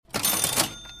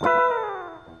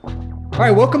All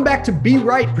right, welcome back to Be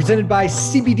Right, presented by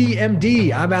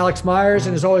CBDMD. I'm Alex Myers,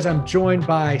 and as always, I'm joined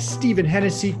by Stephen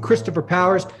Hennessy, Christopher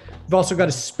Powers. We've also got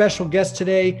a special guest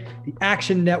today, the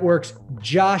Action Network's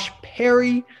Josh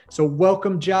Perry. So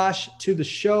welcome, Josh, to the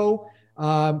show.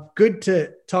 Good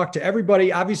to talk to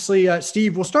everybody. Obviously,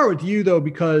 Steve, we'll start with you, though,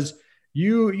 because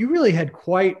you really had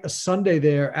quite a Sunday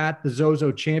there at the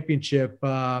Zozo Championship.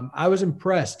 I was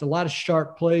impressed. A lot of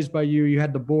sharp plays by you. You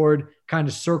had the board kind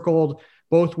of circled,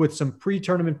 both with some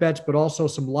pre-tournament bets, but also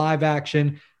some live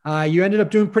action. You ended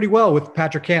up doing pretty well with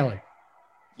Patrick Cantlay.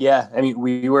 Yeah, I mean,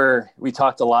 we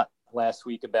talked a lot last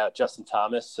week about Justin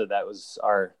Thomas, so that was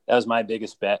my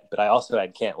biggest bet. But I also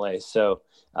had Cantlay, so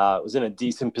was in a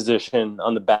decent position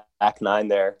on the back nine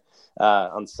there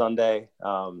on Sunday.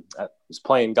 I was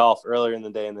playing golf earlier in the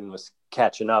day and then was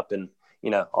catching up, and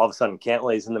all of a sudden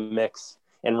Cantlay's in the mix,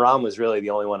 and Rahm was really the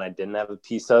only one I didn't have a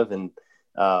piece of, and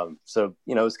so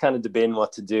it was kind of debating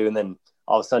what to do, and then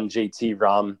all of a sudden JT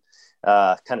Rahm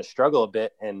kind of struggle a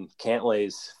bit, and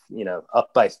Cantlay's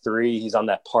up by 3. He's on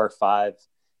that par 5,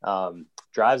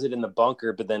 drives it in the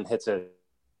bunker, but then hits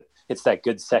that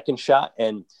good second shot,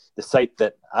 and the site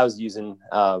that I was using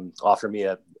offered me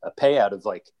a payout of,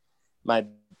 like, my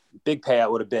big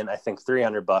payout would have been, I think,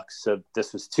 $300. So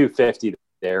this was $250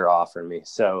 they're offering me.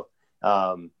 So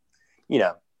the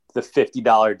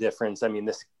 $50 difference, I mean,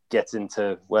 this gets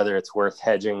into whether it's worth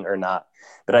hedging or not,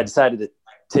 but I decided to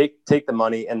take the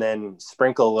money and then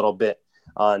sprinkle a little bit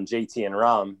on JT and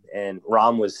Rahm, and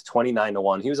Rahm was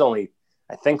 29-1. He was only,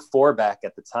 I think, 4 back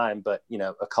at the time, but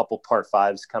a couple par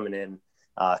 5s coming in,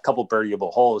 a couple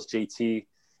birdieable holes. JT,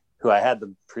 who I had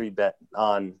the pre-bet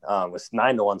on, was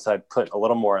 9-1, so I put a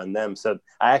little more on them. So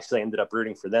I actually ended up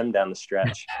rooting for them down the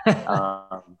stretch.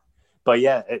 But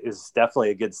yeah, it was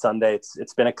definitely a good Sunday.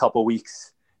 It's been a couple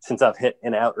weeks since I've hit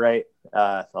an outright.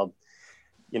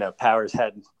 Powers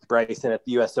had Bryson at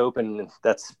the U.S. Open, and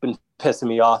that's been pissing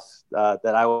me off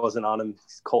that I wasn't on him.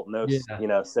 Colton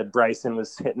Oaks, said Bryson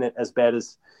was hitting it as bad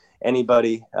as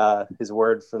anybody. His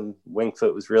word from Winged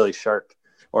Foot was really sharp,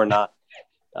 or not.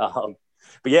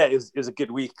 But yeah, it was a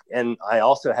good week, and I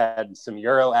also had some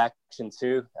Euro action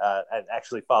too. I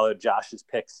actually followed Josh's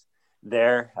picks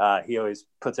there. He always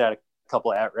puts out a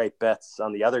couple of outright bets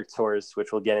on the other tours,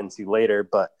 which we'll get into later,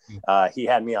 but he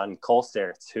had me on Cole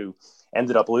Stertz, who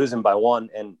ended up losing by 1,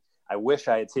 and I wish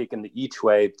I had taken the each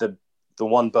way. The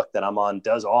one book that I'm on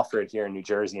does offer it here in New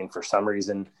Jersey, and for some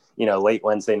reason, late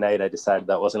Wednesday night, I decided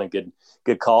that wasn't a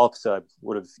good call, so I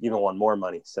would have even won more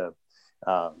money. So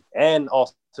and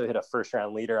also hit a first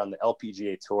round leader on the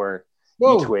LPGA tour.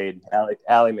 Whoa. Each way,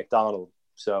 Allie McDonald,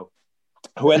 so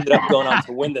who ended up going on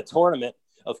to win the tournament.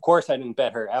 Of course, I didn't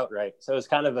bet her outright. So it was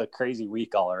kind of a crazy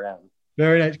week all around.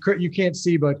 Very nice. You can't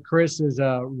see, but Chris is,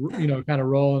 kind of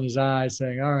rolling his eyes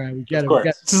saying, all right, we get it.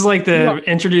 This is like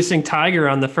introducing Tiger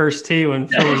on the first tee when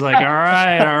Phil was like, all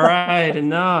right,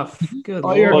 enough. Good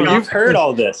Lord. Well, you've heard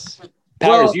all this.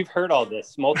 Powers, you've heard all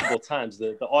this multiple times.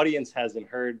 The audience hasn't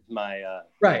heard my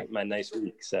my nice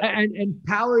week. So. And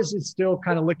Powers is still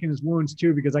kind of licking his wounds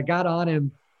too, because I got on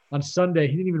him on Sunday.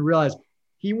 He didn't even realize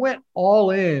he went not all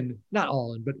in,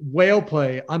 but whale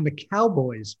play on the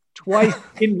Cowboys twice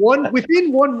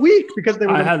within 1 week, because they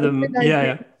were. I had them,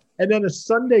 yeah. And then a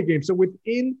Sunday game. So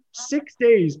within 6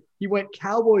 days, he went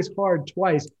Cowboys hard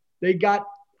twice. They got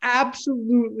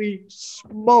absolutely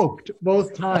smoked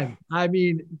both times. I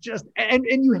mean, and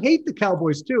you hate the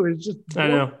Cowboys too. It's just, I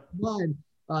know.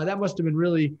 That must have been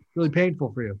really, really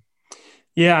painful for you.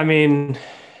 Yeah, I mean,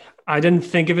 I didn't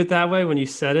think of it that way when you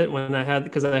said it,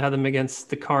 because I had them against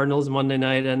the Cardinals Monday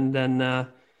night, and then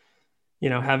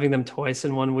having them twice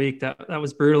in 1 week, that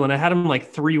was brutal. And I had them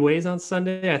like 3 ways on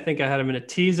Sunday. I think I had them in a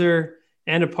teaser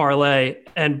and a parlay,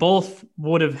 and both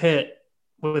would have hit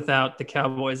without the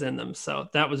Cowboys in them. So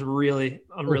that was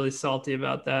I'm really salty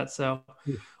about that. So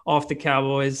off the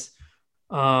Cowboys.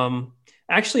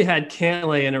 Actually had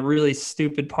Cantlay in a really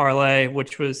stupid parlay,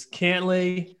 which was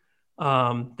Cantlay,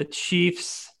 the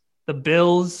Chiefs, the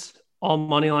Bills, all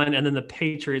money line, and then the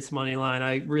Patriots money line.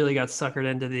 I really got suckered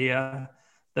into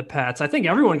the Pats. I think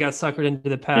everyone got suckered into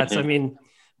the Pats. I mean,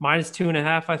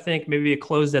 -2.5, I think. Maybe it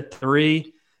closed at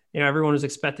 3. Everyone was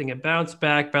expecting a bounce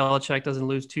back. Belichick doesn't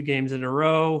lose 2 games in a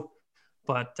row.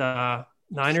 But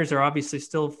Niners are obviously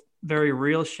still very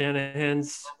real.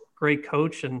 Shanahan's great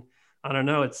coach, and I don't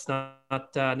know. It's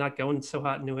not going so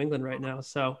hot in New England right now.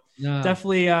 So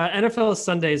definitely NFL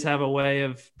Sundays have a way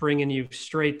of bringing you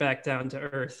straight back down to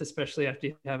earth, especially after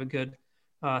you have a good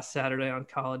Saturday on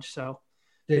college. So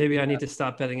maybe I need to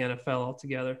stop betting NFL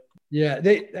altogether. Yeah,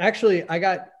 I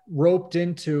got roped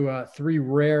into 3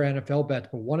 rare NFL bets,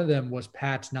 but one of them was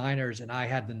Pats Niners, and I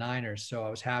had the Niners, so I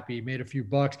was happy. Made a few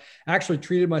bucks. Actually,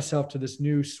 treated myself to this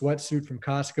new sweatsuit from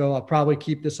Costco. I'll probably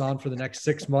keep this on for the next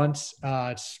 6 months.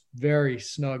 It's very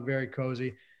snug, very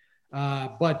cozy.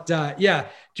 Yeah,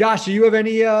 Josh, do you have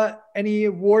any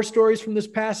war stories from this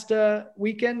past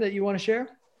weekend that you want to share?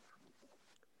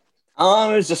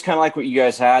 It was just kind of like what you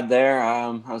guys had there. I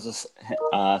was just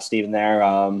Steven there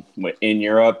in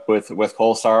Europe with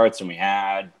Cole Starts, and we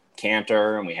had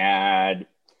Cantor, and we had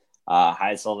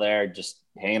Heisel there, just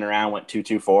hanging around. Went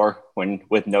 2-2-4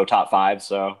 with no top 5,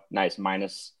 so nice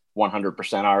minus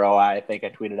 100% ROI. I think I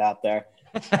tweeted out there.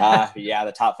 Yeah,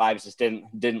 the top 5s just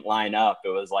didn't line up. It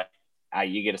was like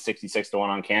you get a 66-1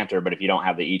 on Cantor, but if you don't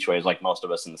have the each ways like most of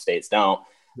us in the States don't.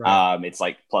 Right. It's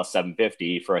like plus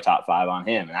 750 for a top 5 on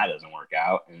him, and that doesn't work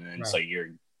out. And then so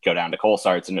you go down to Cole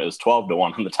Starts, and it was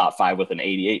 12-1 on the top 5 with an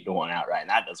 88-1 outright, and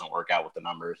that doesn't work out with the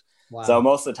numbers. Wow. So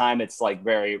most of the time, it's like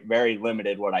very, very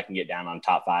limited what I can get down on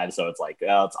top 5. So it's like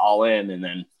it's all in. And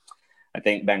then I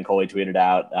think Ben Coley tweeted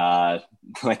out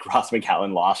like Ross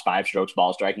McCallum lost 5 strokes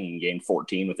ball striking and gained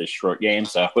 14 with his short game.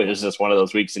 So it was just one of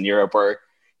those weeks in Europe where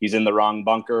he's in the wrong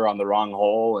bunker on the wrong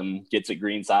hole and gets it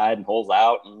green side and holes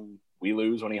out, and we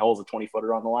lose when he holds a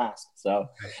 20-footer on the last. So,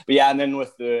 but yeah, and then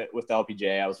with the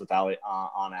LPGA, I was with Allie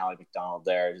on Allie McDonald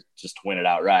there just to win it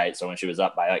outright. So when she was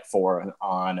up by like 4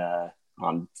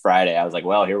 on Friday, I was like,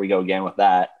 well, here we go again with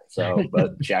that. So,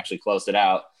 but she actually closed it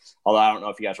out. Although I don't know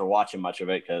if you guys were watching much of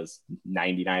it because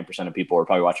 99% of people were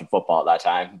probably watching football at that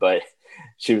time. But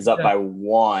she was up by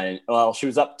 1. Well, she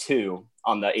was up 2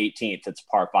 on the 18th. It's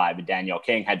par 5, and Danielle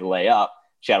King had to lay up.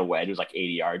 She had a wedge. It was like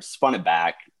 80 yards. Spun it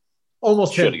back.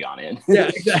 Almost should have gone in. Yeah,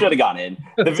 exactly. Should have gone in.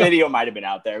 The video might have been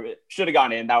out there. But should have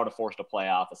gone in. That would have forced a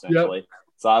playoff essentially. Yep.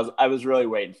 So I was really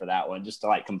waiting for that one just to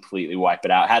like completely wipe it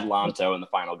out. Had Lanto in the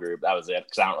final group. That was it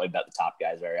because I don't really bet the top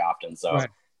guys very often. So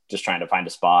just trying to find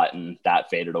a spot, and that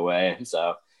faded away.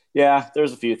 So yeah,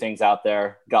 there's a few things out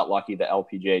there. Got lucky the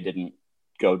LPGA didn't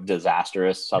go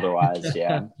disastrous. Otherwise,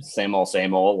 yeah, same old. A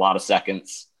lot of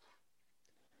seconds.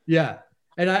 Yeah,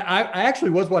 and I actually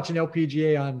was watching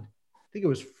LPGA on, I think it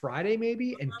was Friday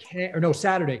maybe, and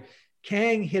Saturday.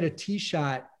 Kang hit a tee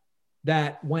shot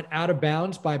that went out of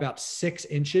bounds by about 6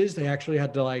 inches. They actually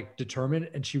had to like determine,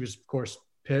 and she was of course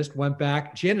pissed, went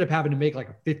back. She ended up having to make like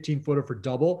a 15-footer for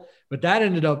double, but that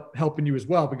ended up helping you as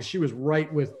well because she was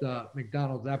right with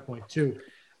McDonald at that point too.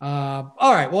 All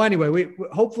right. Well, anyway, we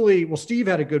hopefully, Steve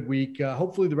had a good week.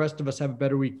 Hopefully the rest of us have a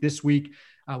better week this week.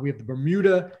 We have the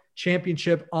Bermuda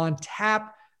Championship on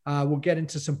tap. We'll get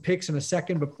into some picks in a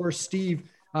second, but first, Steve,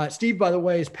 by the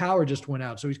way, his power just went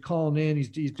out. So he's calling in.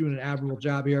 He's doing an admirable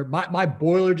job here. My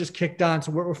boiler just kicked on.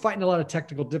 So we're fighting a lot of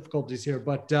technical difficulties here,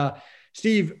 but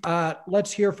Steve,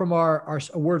 let's hear from a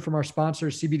word from our sponsor,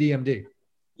 CBDMD.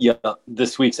 Yeah,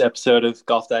 this week's episode of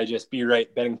Golf Digest Be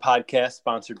Right Betting Podcast,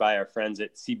 sponsored by our friends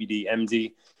at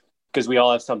CBDMD, because we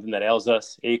all have something that ails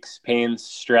us: aches, pains,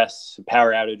 stress,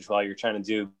 power outage while you're trying to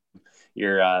do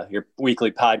your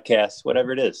weekly podcast,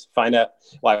 whatever it is. Find out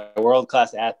why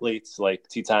world-class athletes like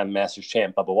 2-time Masters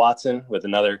champ Bubba Watson, with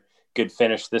another good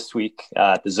finish this week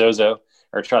at the Zozo,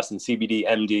 are trusting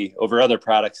CBDMD over other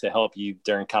products to help you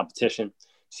during competition.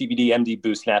 CBDMD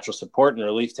boosts natural support and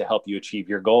relief to help you achieve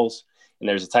your goals. And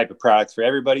there's a type of product for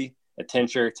everybody: a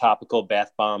tincture, topical,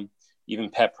 bath bomb, even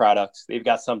pet products. They've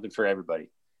got something for everybody.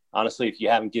 Honestly, if you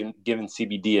haven't given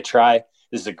CBD a try,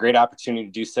 this is a great opportunity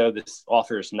to do so. This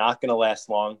offer is not going to last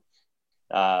long.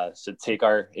 So take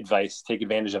our advice, take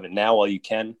advantage of it now while you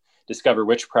can. Discover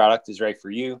which product is right for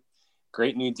you.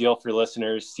 Great new deal for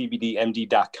listeners,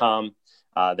 cbdmd.com.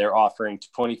 They're offering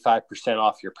 25%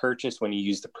 off your purchase when you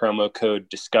use the promo code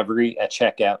DISCOVERY at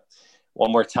checkout.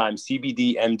 One more time,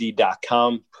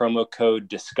 cbdmd.com, promo code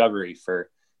DISCOVERY for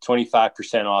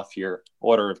 25% off your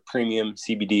order of premium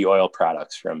CBD oil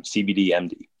products from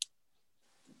CBDMD.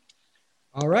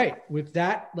 All right. With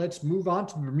that, let's move on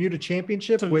to the Bermuda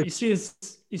Championship. So you see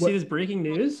this breaking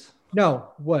news? No.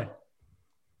 What?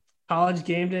 College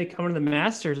game day coming to the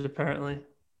Masters, apparently.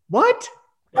 What?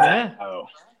 Yeah. Oh.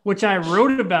 Which I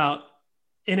wrote about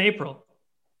in April.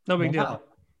 No big deal.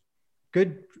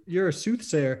 Good. You're a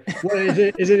soothsayer. What is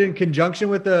it? Is it in conjunction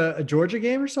with a Georgia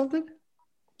game or something?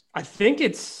 I think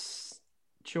it's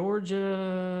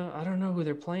Georgia. I don't know who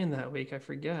they're playing that week. I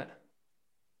forget.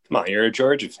 Come on, you're a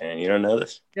Georgia fan. You don't know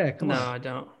this? Yeah, come on. No, I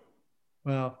don't.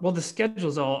 Well, the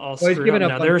schedule's all screwed up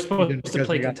now. They were supposed to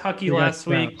play Kentucky last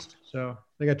week. So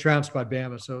they got trounced by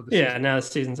Bama. So now the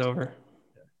season's over.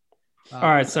 All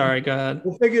right. Sorry. Go ahead.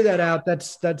 We'll figure that out.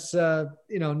 That's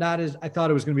not as I thought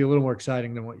it was going to be a little more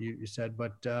exciting than what you said.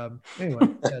 But anyway,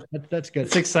 that's good.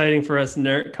 It's exciting for us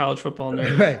college football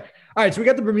nerds. Right. All right. So we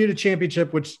got the Bermuda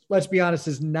Championship, which, let's be honest,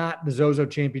 is not the Zozo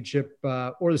Championship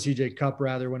or the CJ Cup,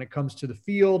 rather, when it comes to the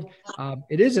field.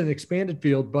 It is an expanded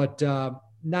field, but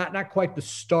not quite the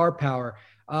star power.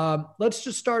 Let's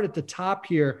just start at the top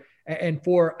here. And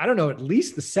for, I don't know, at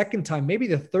least the second time, maybe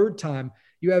the third time,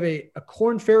 you have a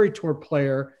Korn Ferry Tour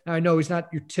player. Now, I know he's not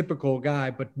your typical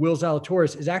guy, but Will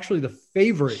Zalatoris is actually the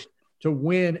favorite to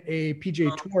win a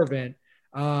PGA Tour event.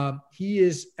 He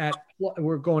is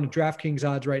we're going to DraftKings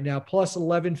odds right now, plus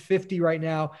 1150 right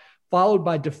now, followed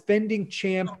by defending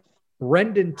champ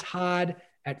Brendan Todd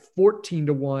at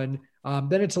 14-1.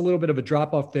 Then it's a little bit of a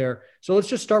drop off there. So let's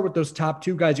just start with those top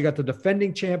two guys. You got the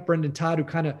defending champ Brendan Todd, who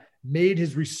kind of made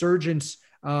his resurgence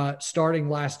starting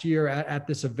last year at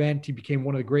this event. He became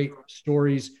one of the great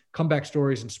comeback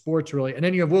stories in sports, really. And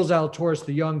then you have Will Zalatoris,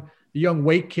 the young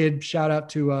Wake kid. Shout out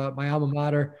to my alma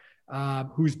mater,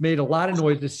 who's made a lot of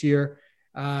noise this year.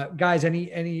 Guys,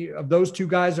 any of those two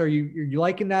guys, are you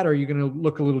liking that, or are you going to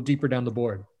look a little deeper down the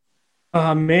board?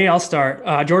 Me, I'll start.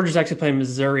 Georgia's actually playing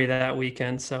Missouri that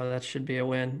weekend, so that should be a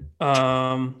win.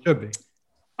 Should be.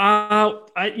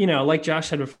 Like Josh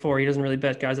said before, he doesn't really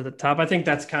bet guys at the top. I think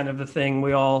that's kind of the thing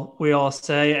we all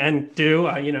say and do.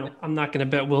 I'm not going to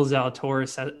bet Will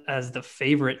Zalatoris as the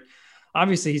favorite.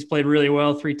 Obviously, he's played really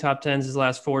well, 3 top 10s his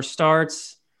last 4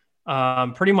 starts.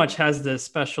 Pretty much has the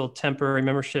special temporary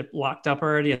membership locked up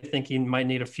already. I think he might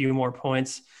need a few more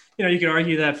points. You could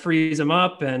argue that frees him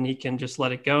up and he can just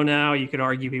let it go now. You could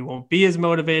argue he won't be as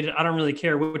motivated. I don't really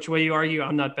care which way you argue.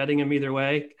 I'm not betting him either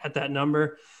way at that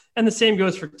number. And the same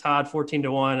goes for Todd,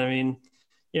 14-1. I mean,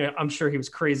 I'm sure he was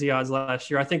crazy odds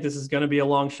last year. I think this is going to be a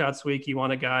long shots week. You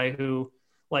want a guy who,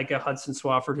 like a Hudson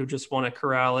Swafford, who just won at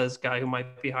Corrales, guy who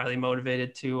might be highly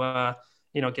motivated to,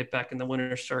 get back in the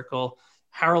winner's circle.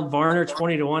 Harold Varner,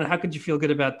 20-1. How could you feel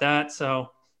good about that?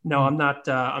 So, no, I'm not.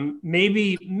 I'm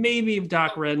maybe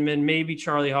Doc Redman, maybe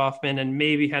Charlie Hoffman, and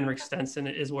maybe Henrik Stenson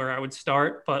is where I would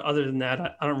start. But other than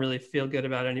that, I don't really feel good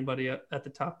about anybody at the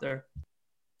top there.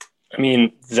 I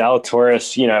mean,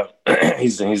 Zalatoris,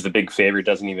 he's the big favorite,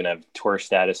 doesn't even have tour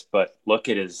status, but look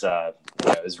at his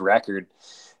record.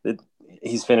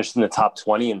 He's finished in the top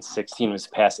 20 in 16 of his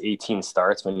past 18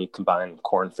 starts. When you combine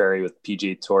Korn Ferry with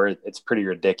PGA Tour, it's pretty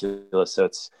ridiculous. So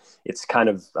it's kind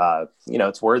of,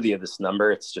 it's worthy of this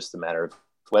number. It's just a matter of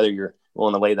whether you're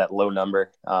willing to lay that low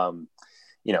number.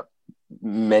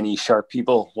 Many sharp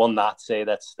people will not say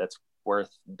that's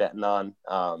worth betting on.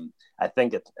 I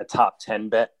think a top 10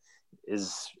 bet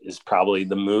is probably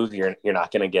the move. You're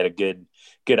not going to get a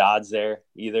good odds there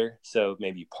either. So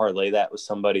maybe parlay that with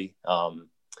somebody.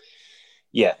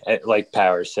 Like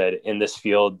Powers said, in this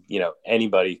field,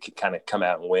 anybody could kind of come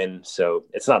out and win. So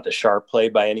it's not the sharp play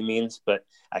by any means, but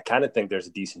I kind of think there's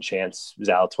a decent chance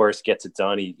Zalatoris gets it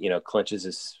done. He, clinches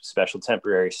his special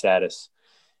temporary status,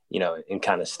 in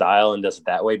kind of style and does it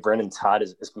that way. Brendan Todd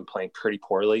has been playing pretty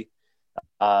poorly.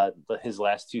 His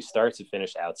last 2 starts have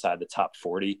finished outside the top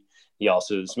 40. He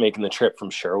also is making the trip from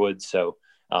Sherwood. So,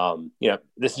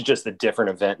 this is just a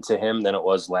different event to him than it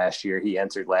was last year. He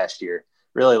entered last year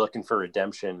really looking for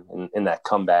redemption in that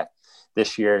comeback.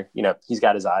 This year, he's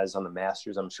got his eyes on the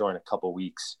Masters, I'm sure, in a couple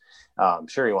weeks. I'm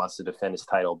sure he wants to defend his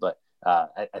title, but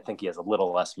I think he has a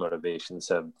little less motivation.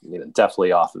 So,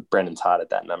 definitely off of Brendan Todd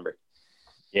at that number.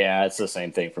 Yeah, it's the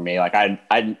same thing for me. Like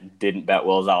I didn't bet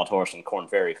Will Zalatoris in Korn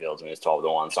Ferry fields when he was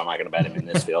 12-1, so I'm not going to bet him in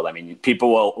this field. I mean,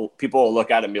 people will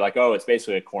look at it and be like, "Oh, it's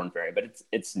basically a Korn Ferry," but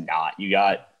it's not.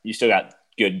 You still got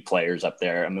good players up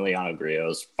there. Emiliano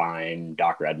Grillo's fine,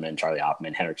 Doc Redman, Charlie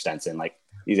Hoffman, Henrik Stenson. Like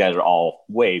these guys are all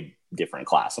way different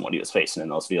class than what he was facing in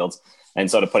those fields.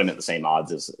 And so to put him at the same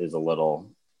odds is a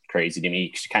little crazy to me.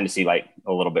 You kind of see like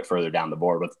a little bit further down the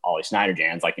board with Ollie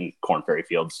Snyder-Jans, like in Korn Ferry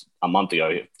fields 2 months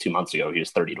ago, he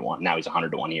was 30-1. Now he's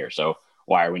 100-1 here. So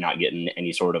why are we not getting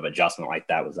any sort of adjustment like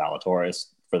that with Zalatoris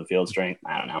for the field strength?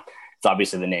 I don't know. It's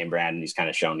obviously the name brand, and he's kind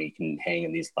of shown he can hang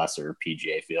in these lesser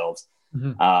PGA fields.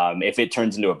 Mm-hmm. If it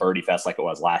turns into a birdie fest like it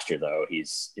was last year, though,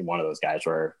 he's one of those guys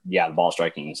where, the ball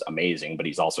striking is amazing, but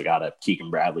he's also got a Keegan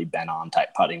Bradley, Ben On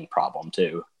type putting problem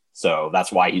too. So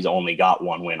that's why he's only got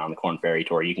 1 win on the Korn Ferry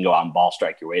Tour. You can go out and ball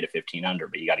strike your way to 15 under,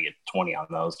 but you got to get 20 on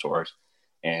those tours.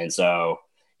 And so,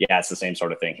 it's the same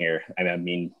sort of thing here. I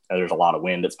mean, there's a lot of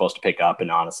wind that's supposed to pick up,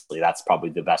 and honestly, that's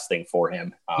probably the best thing for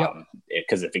him.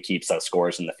 Because if it keeps those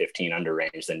scores in the 15 under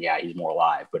range, then he's more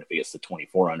alive. But if it gets to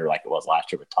 24 under like it was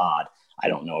last year with Todd, I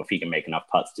don't know if he can make enough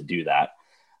putts to do that.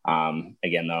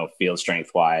 Again, though, field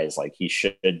strength wise, like he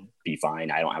should be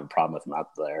fine. I don't have a problem with him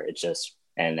out there. It's just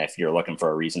And if you're looking for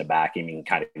a reason to back him, you can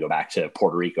kind of go back to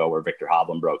Puerto Rico where Victor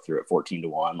Hovland broke through at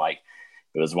 14-1. Like,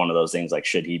 it was one of those things like,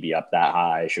 should he be up that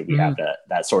high? Should we have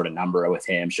that sort of number with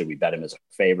him? Should we bet him as a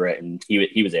favorite? And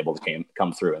he was able to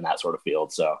come through in that sort of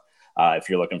field. So if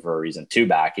you're looking for a reason to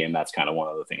back him, that's kind of one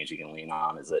of the things you can lean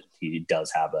on, is that he does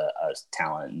have a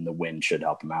talent, and the wind should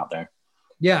help him out there.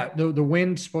 Yeah, the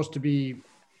wind's supposed to be,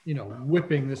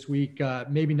 whipping this week.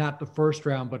 Maybe not the first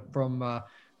round, but from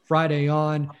Friday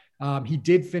on. He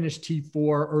did finish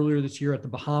T4 earlier this year at the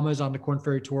Bahamas on the Korn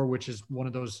Ferry Tour, which is one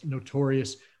of those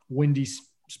notorious windy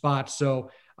spots.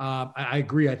 So I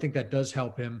agree. I think that does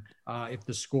help him if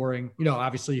the scoring,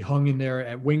 obviously hung in there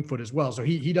at Winged Foot as well. So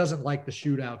he doesn't like the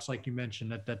shootouts, like you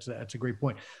mentioned. That's a great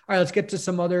point. All right, let's get to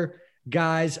some other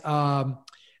guys.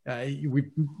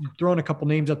 We've thrown a couple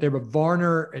names out there, but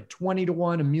Varner at 20-1,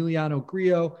 Emiliano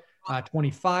Grillo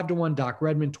 25-1, Doc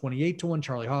Redman 28-1,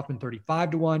 Charlie Hoffman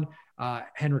 35-1,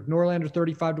 Henrik Norlander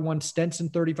 35-1, Stenson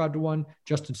 35-1,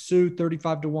 Justin Sue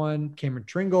 35-1, Cameron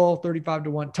Tringle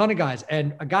 35-1, ton of guys.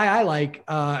 And a guy I like,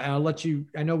 and I'll let you,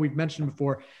 I know we've mentioned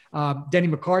before, Denny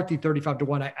McCarthy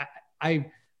 35-1.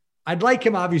 I'd like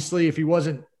him obviously if he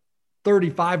wasn't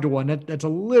 35-1. That's a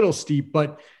little steep,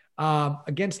 but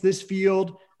against this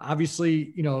field,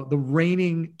 obviously,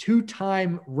 the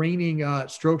two-time reigning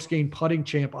strokes gained putting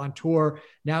champ on tour.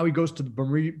 Now he goes to the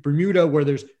Bermuda, where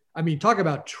talk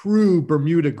about true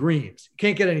Bermuda greens. You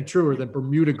can't get any truer than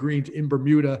Bermuda greens in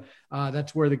Bermuda.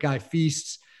 That's where the guy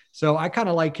feasts. So I kind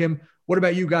of like him. What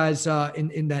about you guys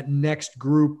in that next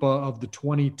group of the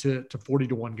 20 to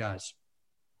 40-1 guys?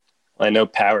 I know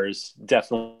Power's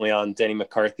definitely on Denny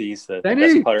McCarthy. He's the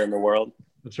best putter in the world.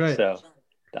 That's right. So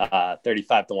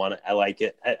 35-1. I like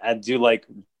it. I do like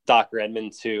Doc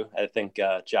Redman too. I think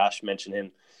Josh mentioned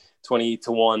him.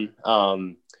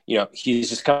 20-1. He's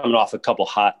just coming off a couple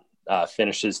hot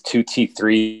finishes, 2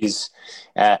 T3s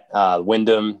at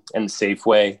Wyndham and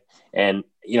Safeway. And,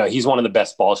 he's one of the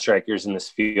best ball strikers in this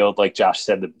field. Like Josh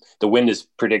said, the wind is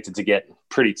predicted to get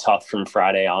pretty tough from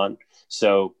Friday on.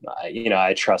 So,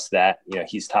 I trust that.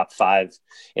 He's top 5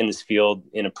 in this field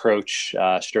in approach,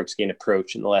 strokes gained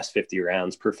approach in the last 50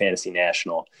 rounds per Fantasy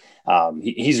National.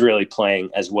 He's really playing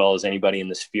as well as anybody in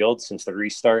this field since the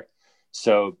restart.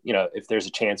 So, if there's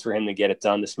a chance for him to get it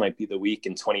done, this might be the week,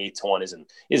 and 28-1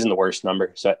 isn't the worst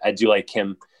number. So I do like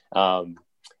him.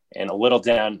 And a little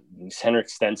down, Henrik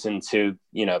Stenson too.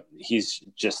 He's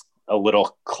just a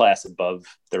little class above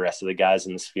the rest of the guys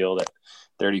in this field at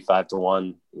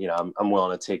 35-1. I'm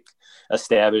willing to take a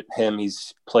stab at him.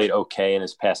 He's played okay in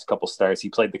his past couple starts. He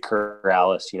played the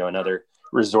Corrales, another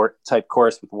resort type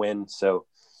course with wind. So,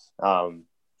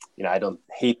 I don't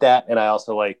hate that. And I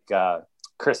also like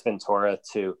Chris Ventura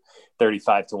to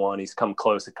 35-1. He's come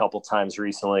close a couple times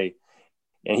recently,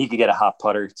 and he could get a hot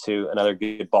putter to another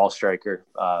good ball striker.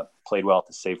 Played well at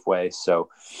the Safeway. So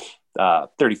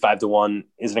 35-1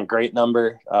 isn't a great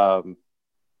number.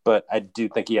 But I do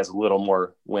think he has a little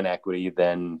more win equity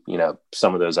than,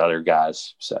 some of those other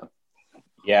guys. So,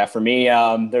 yeah, for me,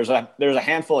 there's a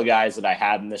handful of guys that I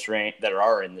had in this range that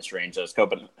are in this range. I was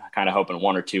kind of hoping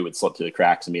one or two would slip through the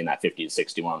cracks and be in that 50 to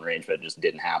 61 range, but it just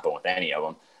didn't happen with any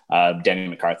of them. Denny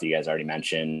McCarthy, you guys already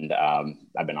mentioned.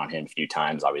 I've been on him a few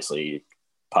times. Obviously,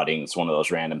 putting is one of those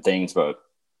random things, but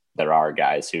there are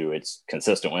guys who it's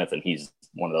consistent with, and he's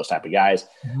one of those type of guys.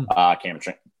 Cameron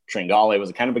Tringale was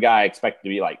the kind of a guy I expected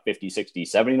to be like 50, 60,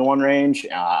 70-1 range.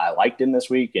 I liked him this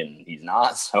week, and he's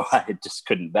not, so I just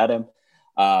couldn't bet him.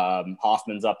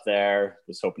 Hoffman's up there.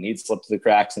 Was hoping he'd slip through the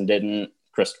cracks and didn't.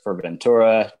 Christopher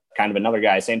Ventura, kind of another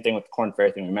guy. Same thing with the Korn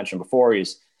Ferry thing we mentioned before.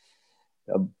 He's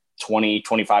 20,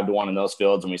 25-1 in those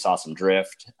fields, and we saw some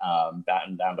drift,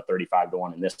 batting down to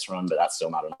 35-1 in this run, but that's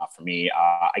still not enough for me.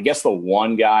 I guess the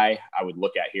one guy I would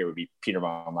look at here would be Peter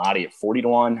Malnati at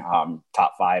 40-1,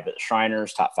 top 5 at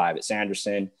Shriners, top 5 at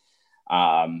Sanderson.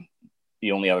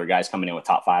 The only other guys coming in with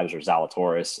top 5s are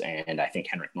Zalatoris, and I think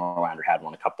Henrik Norlander had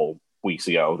one a couple weeks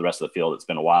ago. The rest of the field, it's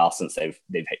been a while since they've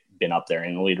been up there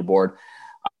in the leaderboard.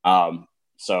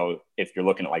 So if you're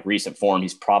looking at like recent form,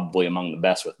 he's probably among the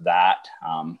best with that.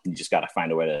 You just got to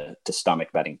find a way to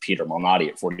stomach betting Peter Malnati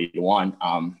at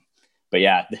 40-1. But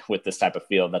yeah, with this type of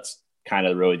field, that's kind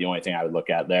of really the only thing I would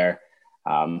look at there.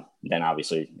 Then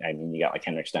obviously, you got like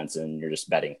Henrik Stenson, you're just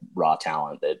betting raw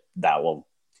talent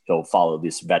he'll follow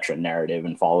this veteran narrative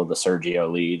and follow the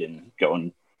Sergio lead and go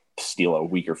and steal a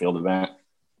weaker field event.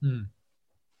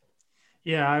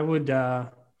 Yeah, I would. I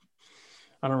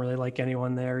don't really like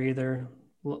anyone there either.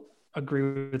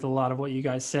 Agree with a lot of what you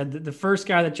guys said. The first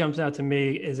guy that jumps out to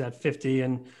me is at 50,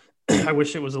 and I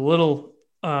wish it was a little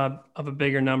of a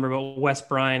bigger number, but Wes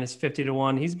Bryant is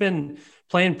 50-1. He's been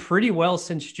playing pretty well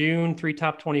since June, 3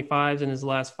 top 25s in his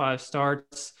last 5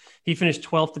 starts. He finished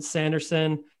 12th at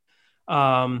Sanderson.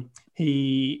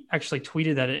 He actually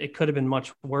tweeted that it could have been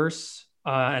much worse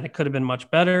and it could have been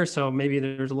much better. So maybe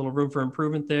there's a little room for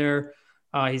improvement there.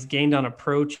 He's gained on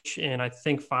approach in, I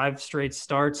think, 5 straight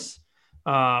starts.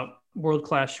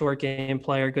 World-class short game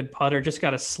player, good putter. Just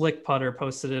got a slick putter,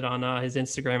 posted it on his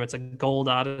Instagram. It's a Gold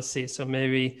Odyssey, so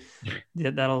maybe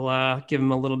that'll give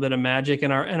him a little bit of magic.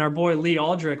 And our boy Lee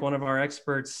Aldrich, one of our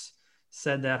experts,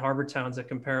 said that Harbour Town's a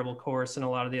comparable course and a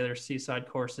lot of the other seaside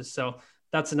courses. So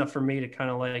that's enough for me to kind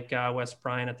of like Wes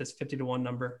Bryant at this 50-1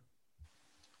 number.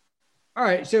 All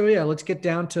right, so yeah, let's get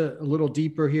down to a little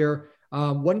deeper here.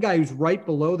 One guy who's right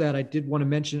below that, I did want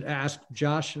to ask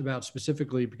Josh about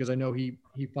specifically, because I know he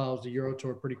follows the Euro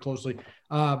Tour pretty closely.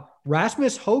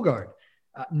 Rasmus Højgaard,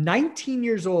 19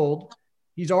 years old.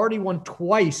 He's already won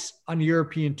twice on the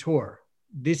European Tour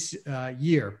this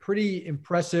year. Pretty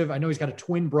impressive. I know he's got a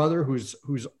twin brother who's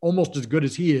almost as good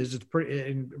as he is. It's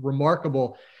pretty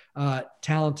remarkable,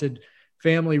 talented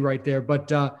family right there.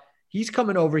 But he's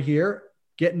coming over here,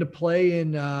 getting to play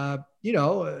in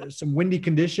some windy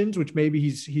conditions, which maybe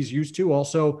he's used to,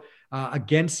 also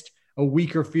against a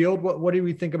weaker field. What do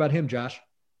we think about him, Josh?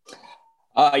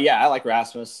 Yeah, I like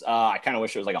Rasmus. I kind of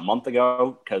wish it was like a month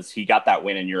ago, because he got that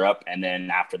win in Europe. And then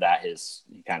after that,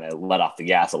 he kind of let off the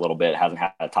gas a little bit. Hasn't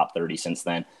had a top 30 since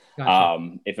then.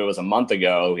 Gotcha. If it was a month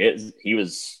ago, he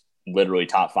was literally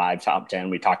top 5, top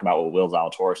 10. We talked about what Will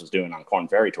Zalatoris was doing on Corn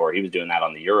Ferry Tour. He was doing that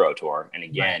on the Euro Tour. And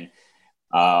again, right,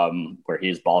 where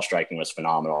his ball striking was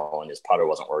phenomenal and his putter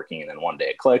wasn't working. And then one day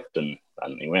it clicked and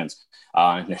he wins.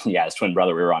 And then, yeah, his twin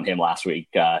brother, we were on him last week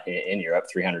in Europe,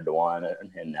 300-1.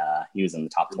 And he was in the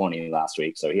top 20 last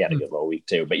week. So he had a good little week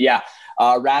too. But yeah,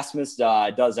 Rasmus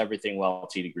does everything well,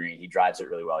 tee to green. He drives it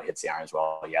really well. He hits the irons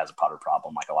well. He has a putter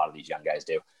problem like a lot of these young guys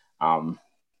do.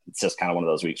 It's just kind of one of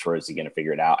those weeks where is he going to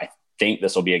figure it out? I think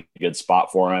this will be a good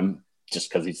spot for him, just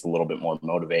because he's a little bit more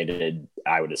motivated,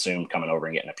 I would assume, coming over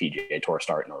and getting a PGA Tour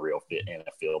start in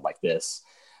a field like this.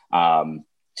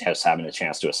 Just having a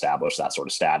chance to establish that sort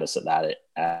of status at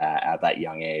that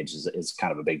young age is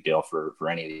kind of a big deal for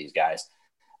any of these guys.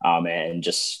 And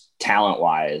just talent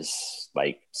wise,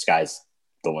 like, sky's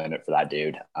the limit for that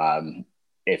dude.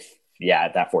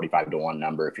 At that 45-1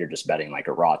 number, if you're just betting like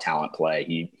a raw talent play,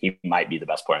 he might be the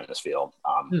best player in this field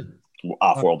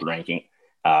off world ranking.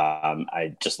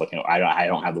 I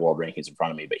don't have the world rankings in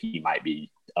front of me, but he might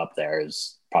be up there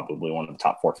as probably one of the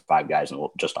top 4 or 5 guys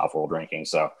just off world rankings.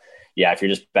 So yeah, if you're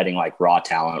just betting like raw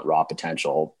talent, raw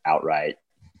potential outright,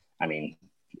 I mean,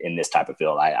 in this type of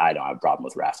field, I don't have a problem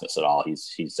with Rasmus at all.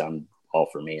 He's done well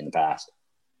for me in the past.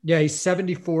 Yeah, he's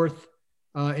 74th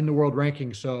in the world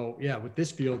ranking. So yeah, with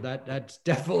this field, that's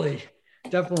definitely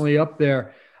up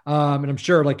there. And I'm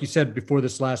sure, like you said, before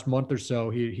this last month or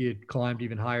so, he had climbed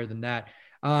even higher than that.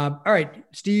 All right,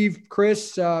 Steve,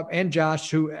 Chris, and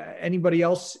Josh, anybody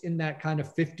else in that kind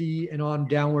of 50 and on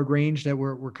downward range that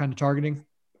we're kind of targeting?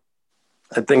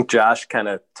 I think Josh kind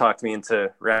of talked me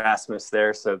into Rasmus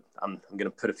there, so I'm going to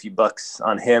put a few bucks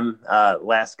on him.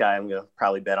 Last guy I'm going to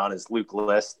probably bet on is Luke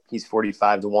List. He's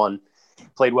 45-1.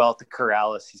 Played well at the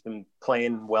Corrales. He's been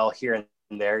playing well here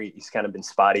and there. He's kind of been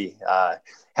spotty.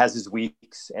 Has his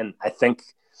weeks, and I think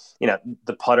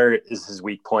the putter is his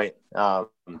weak point.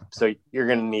 So you're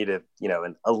going to need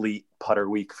an elite putter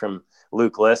week from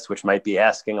Luke List, which might be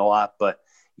asking a lot, but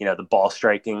the ball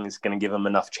striking is going to give him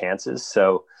enough chances.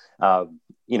 So,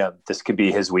 this could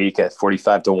be his week at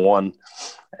 45-1.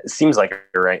 It seems like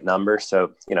a right number.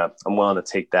 So, I'm willing to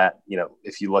take that.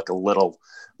 If you look a little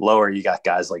lower, you got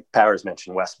guys like Powers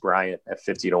mentioned, Wes Bryant at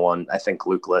 50-1. I think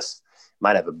Luke List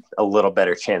might have a little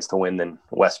better chance to win than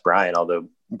Wes Bryant, although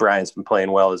Bryant's been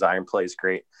playing well. His iron play is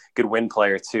great. Good win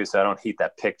player too. So I don't hate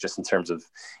that pick just in terms of,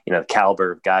 the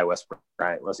caliber of guy. Wes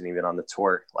Bryant wasn't even on the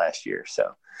tour last year.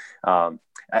 So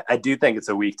I do think it's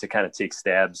a week to kind of take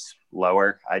stabs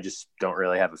lower. I just don't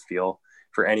really have a feel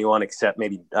for anyone except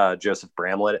maybe Joseph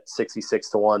Bramlett at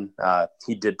 66-1.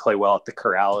 He did play well at the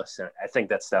Corrales, and I think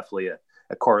that's definitely a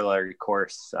corollary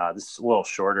course. This is a little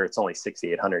shorter. It's only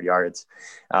 6,800 yards.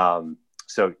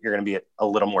 So you're going to be a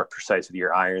little more precise with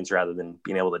your irons rather than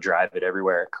being able to drive it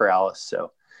everywhere at Corrales.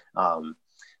 So,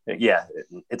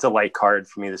 it's a light card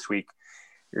for me this week.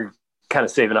 You're kind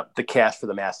of saving up the cash for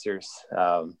the Masters,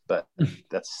 but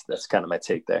that's kind of my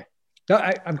take there. No,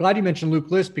 I'm glad you mentioned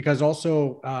Luke List, because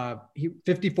also he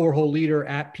 54-hole leader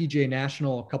at PGA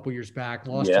National a couple years back,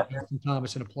 lost to Justin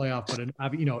Thomas in a playoff, but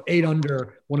 8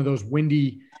 under one of those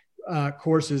windy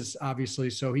courses, obviously,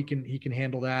 so he can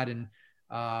handle that. And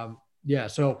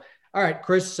so All right,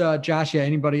 Chris, Josh, yeah,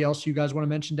 anybody else you guys want to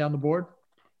mention down the board?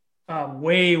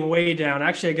 Way down.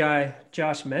 Actually, a guy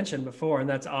Josh mentioned before, and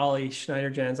that's Ollie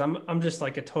Schneiderjans. I'm just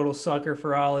like a total sucker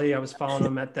for Ollie. I was following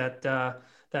him at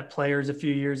that Players a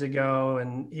few years ago,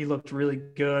 and he looked really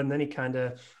good. And then he kind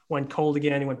of went cold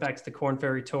again. He went back to the Korn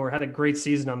Ferry Tour. Had a great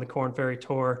season on the Korn Ferry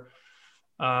Tour.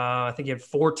 I think he had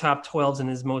 4 top 12s in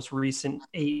his most recent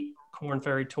 8 Korn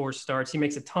Ferry Tour starts. He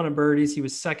makes a ton of birdies. He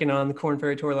was second on the Korn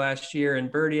Ferry Tour last year in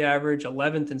birdie average,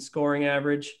 11th in scoring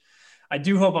average. I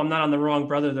do hope I'm not on the wrong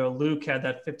brother, though. Luke had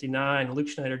that 59. Luke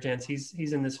Schneiderjans,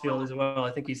 he's in this field as well.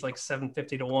 I think he's like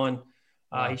 750 to 1.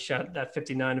 He shot that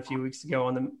 59 a few weeks ago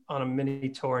on a mini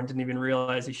tour and didn't even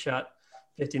realize he shot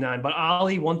 59. But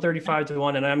Ollie, 135 to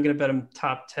 1, and I'm going to bet him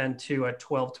top 10 too at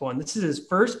 12 to 1. This is his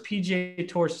first PGA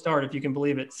Tour start, if you can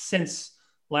believe it, since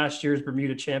last year's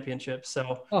Bermuda Championship.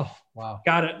 So, oh wow,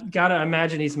 gotta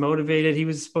imagine he's motivated. He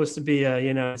was supposed to be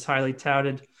it's highly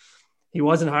touted. He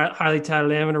wasn't highly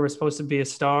touted amateur, was supposed to be a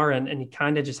star, and he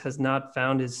kind of just has not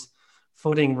found his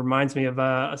footing. Reminds me of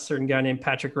a certain guy named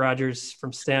Patrick Rogers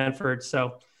from Stanford.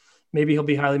 So maybe he'll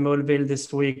be highly motivated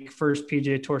this week. First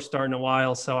PGA Tour start in a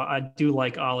while. So I do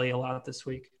like Ollie a lot this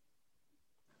week.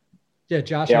 Yeah,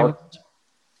 Josh.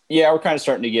 We're kind of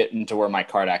starting to get into where my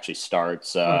card actually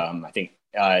starts. I think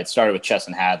it started with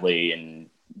Chesson Hadley and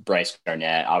Bryce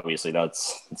Garnett. Obviously,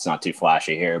 it's not too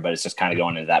flashy here, but it's just kind of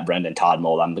going into that Brendan Todd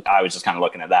mold. I was just kind of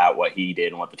looking at that, what he did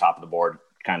and what the top of the board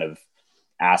kind of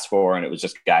asked for, and it was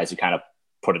just guys who kind of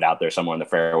put it out there somewhere in the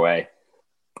fairway,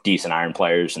 decent iron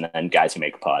players, and then guys who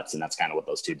make putts, and that's kind of what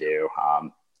those two do.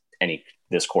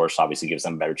 This course obviously gives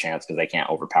them a better chance because they can't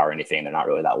overpower anything. They're not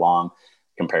really that long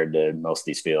compared to most of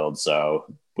these fields. So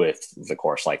with the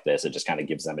course like this, it just kind of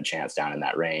gives them a chance down in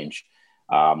that range.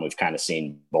 We've kind of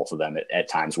seen both of them at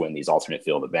times win these alternate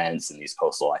field events and these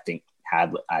coastal. I think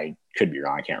Hadley, I could be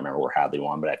wrong, I can't remember where Hadley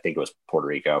won, but I think it was Puerto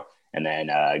Rico. And then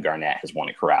Garnett has won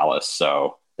at Corrales.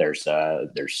 So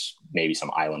there's maybe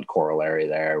some island corollary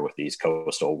there with these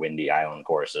coastal windy island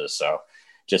courses. So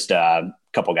just a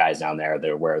couple guys down there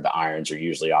where the irons are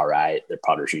usually all right, their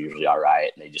putters are usually all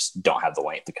right, and they just don't have the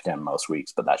length to contend most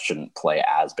weeks. But that shouldn't play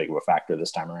as big of a factor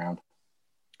this time around.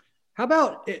 How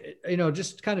about,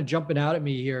 just kind of jumping out at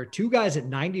me here, 2 guys at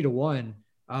 90 to 1,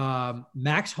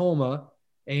 Max Homa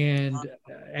and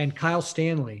Kyle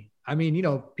Stanley. I mean,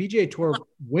 PGA Tour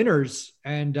winners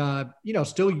and,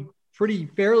 still pretty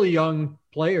fairly young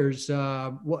players.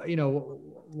 Why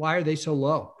are they so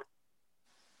low?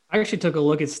 I actually took a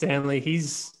look at Stanley.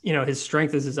 He's, his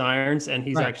strength is his irons, and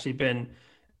he's actually been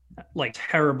like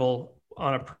terrible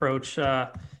on approach.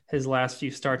 His last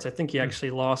few starts, I think he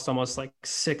actually lost almost like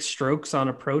 6 strokes on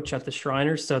approach at the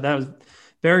Shriners. So that was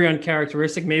very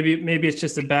uncharacteristic. Maybe it's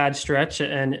just a bad stretch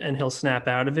and he'll snap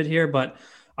out of it here, but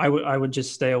I would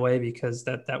just stay away because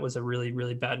that was a really,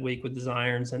 really bad week with his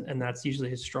irons. And that's usually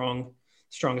his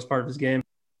strongest part of his game.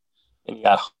 And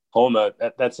yeah, Homa,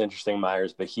 that's interesting,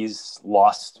 Myers, but he's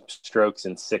lost strokes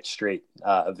in 6 straight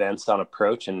events on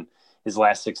approach, and his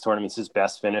last 6 tournaments, his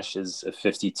best finish is a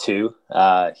 52.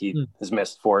 He has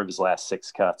missed 4 of his last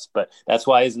 6 cuts, but that's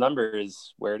why his number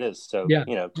is where it is. So,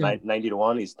 90 to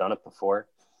 1, he's done it before.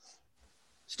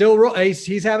 Still,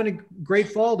 he's having a great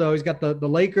fall, though. He's got the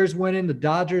Lakers winning, the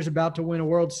Dodgers about to win a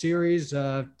World Series.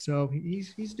 So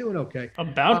he's doing okay.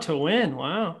 About to win.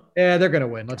 Wow. Yeah, they're going to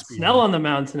win. Let's be Snell on the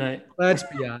mound tonight. Let's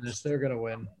be honest. They're going to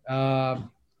win.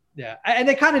 Yeah, and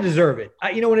they kind of deserve it.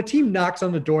 When a team knocks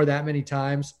on the door that many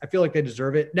times, I feel like they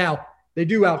deserve it. Now, they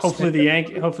do Hopefully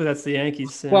that's the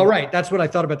Yankees. Well, right. That's what I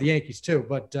thought about the Yankees too.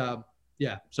 But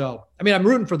yeah, so I mean, I'm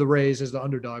rooting for the Rays as the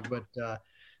underdog, but I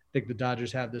think the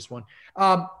Dodgers have this one.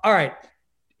 All right,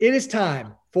 it is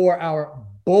time for our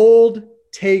bold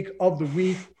take of the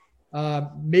week.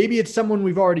 Maybe it's someone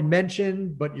we've already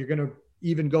mentioned, but you're going to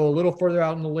even go a little further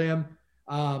out on the limb.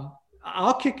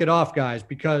 I'll kick it off, guys,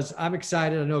 because I'm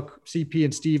excited. I know CP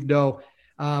and Steve know.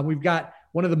 We've got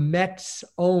one of the Mets'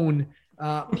 own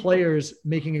players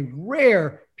making a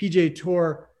rare PGA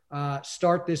Tour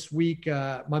start this week.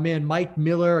 My man Mike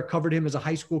Miller, covered him as a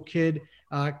high school kid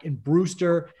in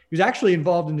Brewster. He was actually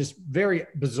involved in this very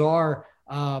bizarre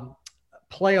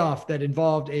playoff that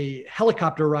involved a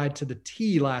helicopter ride to the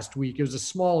tee last week. It was a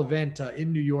small event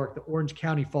in New York, the Orange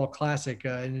County Fall Classic,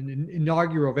 an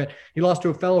inaugural event. He lost to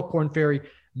a fellow Korn Ferry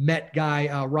Met guy,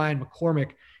 Ryan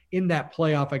McCormick, in that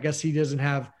playoff. I guess he doesn't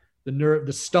have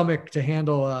the stomach to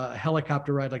handle a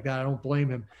helicopter ride like that. I don't blame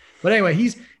him. But anyway,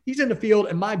 he's in the field,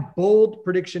 and my bold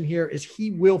prediction here is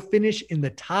he will finish in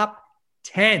the top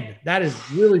 10. That is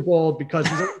really bold because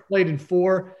he's only played in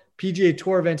 4 PGA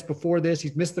Tour events before this.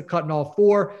 He's missed the cut in all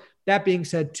 4. That being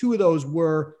said, 2 of those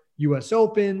were U.S.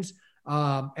 Opens.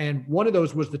 And one of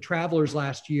those was the Travelers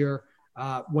last year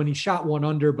when he shot 1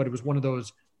 under, but it was one of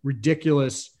those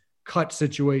ridiculous cut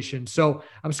situations. So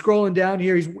I'm scrolling down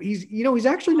here. He's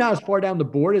actually not as far down the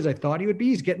board as I thought he would be.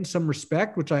 He's getting some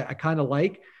respect, which I kind of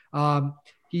like.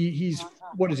 He's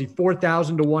what is he,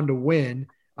 4,000 to 1 to win.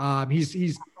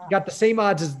 He's got the same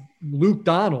odds as Luke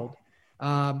Donald,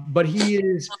 but he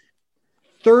is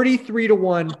 33 to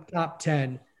 1 top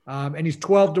 10, and he's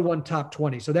 12 to 1 top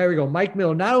 20. So there we go. Mike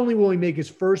Miller, not only will he make his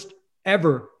first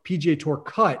ever PGA Tour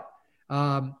cut,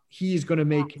 he's going to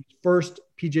make his first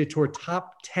PGA Tour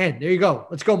top 10. There you go.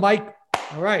 Let's go, Mike.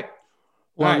 All right.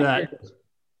 Love that.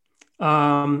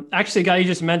 Actually, guy, you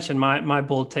just mentioned my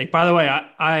bold take. By the way,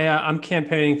 I'm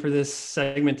campaigning for this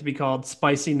segment to be called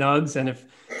Spicy Nugs, and if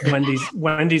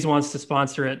Wendy's wants to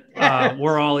sponsor it,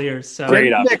 we're all ears. So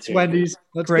great opportunity. Wendy's.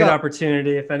 Great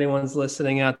opportunity. If anyone's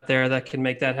listening out there that can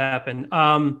make that happen.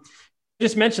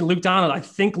 Just mentioned Luke Donald. I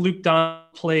think Luke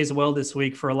Donald plays well this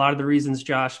week for a lot of the reasons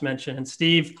Josh mentioned. And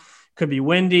Steve, could be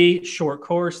windy, short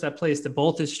course that plays to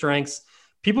both his strengths.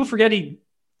 People forget he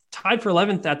tied for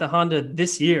 11th at the Honda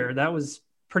this year. That was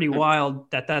pretty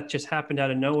wild that just happened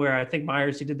out of nowhere. I think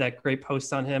Myers, you did that great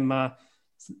post on him.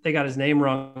 They got his name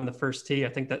wrong on the first tee. I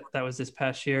think that was this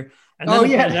past year. And then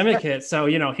the pandemic hit. So,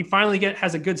 he finally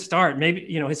has a good start. Maybe,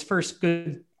 his first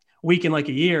good week in like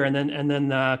a year. And then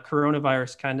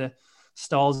coronavirus kind of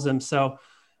stalls him. So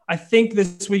I think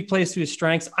this week plays to his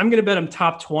strengths. I'm going to bet him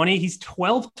top 20. He's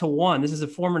 12 to 1. This is a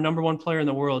former number 1 player in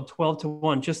the world, 12 to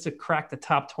 1 just to crack the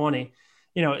top 20.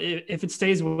 If it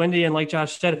stays windy and like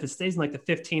Josh said, if it stays in like the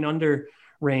 15 under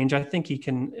range, I think he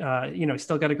can, he's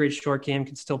still got a great short game,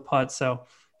 can still putt. So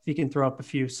if he can throw up a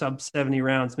few sub 70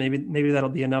 rounds, maybe that'll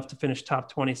be enough to finish top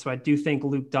 20. So I do think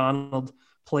Luke Donald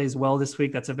plays well this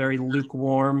week. That's a very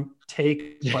lukewarm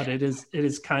take, but it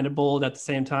is kind of bold at the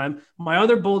same time. My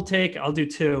other bold take, I'll do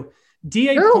 2.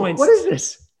 DA Points. What is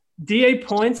this? DA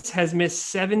Points has missed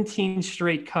 17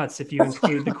 straight cuts if you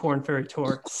include the Korn Ferry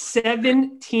Tour.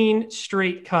 17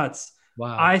 straight cuts.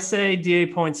 Wow. I say DA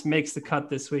Points makes the cut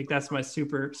this week. That's my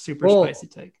super spicy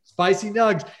take. Spicy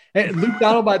Nugs. And Luke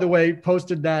Donald, by the way,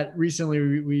 posted that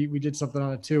recently. We did something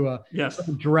on it too. Yes.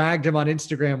 Dragged him on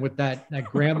Instagram with that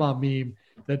grandma meme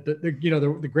that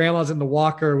the grandma's in the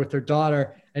walker with her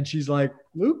daughter, and she's like,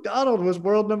 Luke Donald was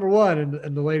world number 1,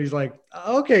 and the lady's like,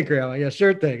 okay, grandma, yeah,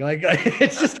 sure thing. Like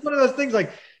it's just one of those things.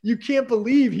 Like you can't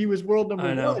believe he was world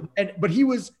number 1, but he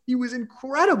was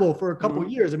incredible for a couple of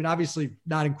years. I mean, obviously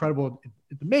not incredible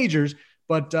at the majors,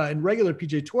 but in regular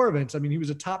PGA Tour events, I mean, he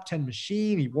was a top 10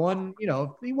 machine. He won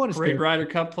his Great Ryder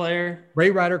Cup player.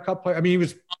 I mean, he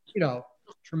was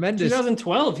tremendous.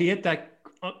 2012, he hit that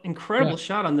incredible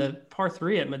shot on the par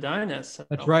 3 at Medina. So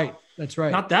That's right.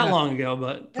 Not that long ago,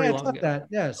 but pretty long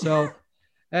ago. So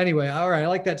anyway, all right. I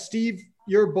like that. Steve,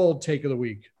 your bold take of the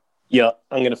week. Yeah,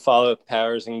 I'm going to follow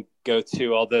Powers and go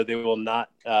to, although they will not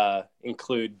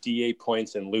include DA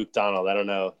Points and Luke Donald. I don't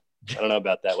know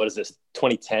about that. What is this,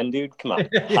 2010, dude? Come on.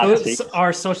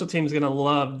 Our social team is going to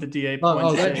love the DA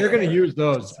Points. They're going to use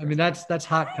those. I mean, that's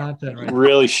hot content, right?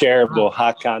 Really shareable,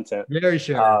 hot content. Very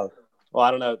shareable. Well,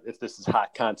 I don't know if this is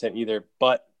hot content either,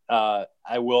 but I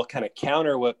will kind of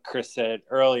counter what Chris said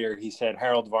earlier. He said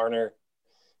Harold Varner,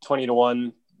 20 to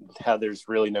 1, how there's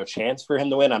really no chance for him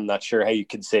to win. I'm not sure how you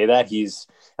could say that. He's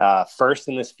first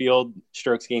in this field,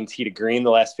 strokes gained tee to green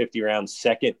the last 50 rounds,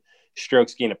 second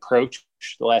strokes gained approach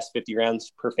the last 50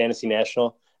 rounds per Fantasy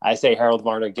National. I say Harold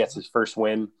Varner gets his first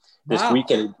win this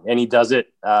weekend, and he does it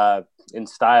in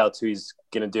style too. He's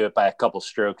going to do it by a couple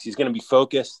strokes. He's going to be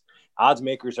focused. Odds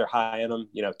makers are high on him,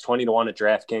 20 to 1 at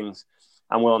DraftKings.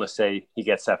 I'm willing to say he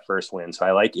gets that first win. So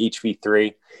I like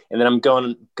HV3. And then I'm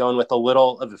going with a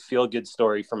little of a feel-good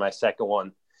story for my second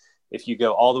one. If you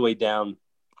go all the way down,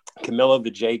 Camilo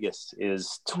Villegas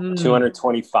is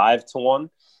 225 to 1.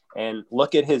 And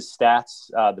look at his stats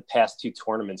the past 2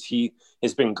 tournaments. He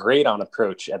has been great on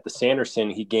approach. At the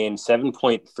Sanderson, he gained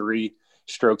 7.3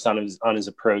 strokes on his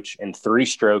approach and 3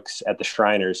 strokes at the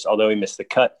Shriners. Although he missed the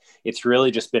cut, it's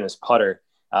really just been his putter.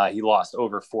 He lost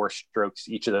over 4 strokes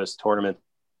each of those tournaments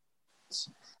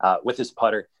with his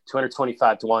putter.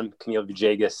 225 to 1, Camilo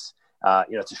Villegas.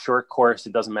 It's a short course.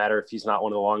 It doesn't matter if he's not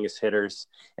one of the longest hitters.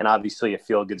 And obviously a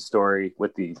feel-good story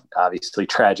with the obviously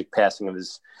tragic passing of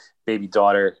his baby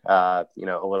daughter, a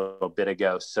little bit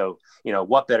ago. So,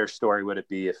 what better story would it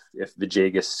be if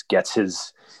Villegas gets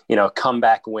his,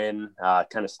 comeback win,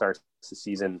 kind of starts the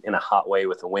season in a hot way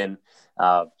with a win.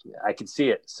 I could see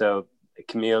it. So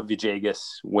Camilo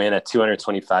Villegas win at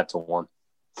 225 to 1.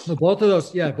 So both of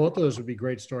those would be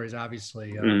great stories.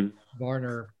 Obviously,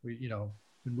 Varner,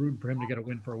 been rooting for him to get a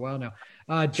win for a while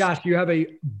now. Josh, you have a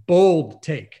bold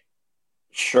take.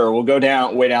 Sure. We'll go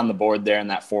way down the board there in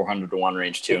that 400-1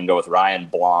 range too, and go with Ryan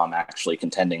Blom actually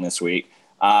contending this week.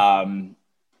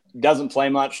 Doesn't play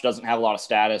much, doesn't have a lot of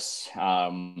status,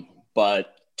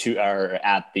 but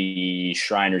at the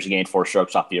Shriners, he gained 4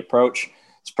 strokes off the approach.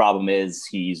 His problem is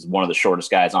he's one of the shortest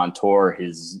guys on tour.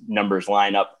 His numbers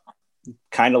line up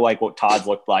kind of like what Todd's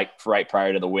looked like right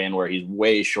prior to the win, where he's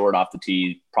way short off the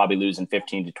tee, probably losing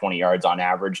 15 to 20 yards on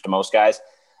average to most guys.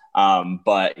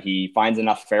 But he finds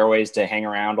enough fairways to hang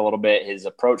around a little bit. His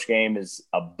approach game is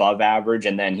above average,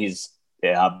 and then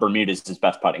Bermuda's his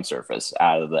best putting surface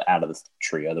out of the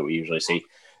trio that we usually see.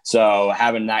 So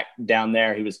having that down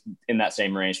there, he was in that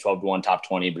same range, 12-1, top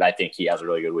 20, but I think he has a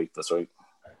really good week this week.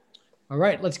 All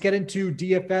right, let's get into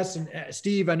DFS. And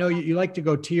Steve, I know you like to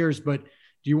go tiers, but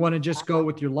do you want to just go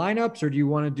with your lineups, or do you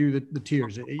want to do the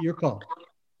tiers? Your call.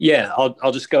 Yeah,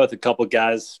 I'll just go with a couple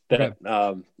guys that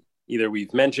either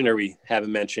we've mentioned or we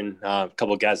haven't mentioned. A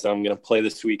couple of guys that I'm going to play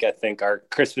this week, I think, are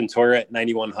Chris Ventura at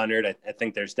 9,100. I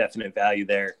think there's definite value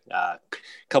there. A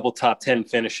couple top 10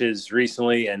 finishes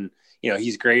recently, and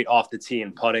he's great off the tee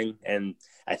and putting, and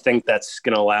I think that's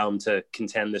going to allow him to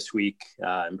contend this week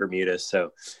in Bermuda.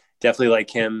 So definitely like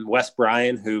him. Wes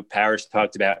Bryan, who Powers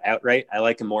talked about outright, I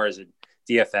like him more as a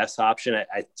DFS option.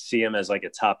 I see him as like a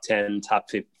top 10,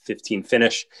 top 15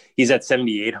 finish. He's at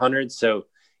 7,800, so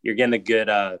you're getting a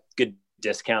good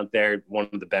discount there. One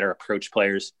of the better approach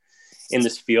players in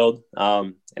this field.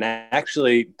 And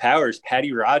actually, Powers,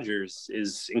 Patty Rogers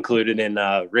is included in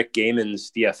Rick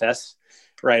Gaiman's DFS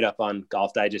write-up on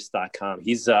golfdigest.com.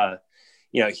 He's, I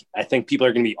think people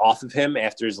are going to be off of him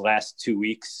after his last 2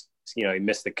 weeks. He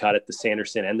missed the cut at the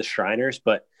Sanderson and the Shriners,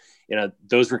 but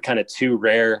those were kind of 2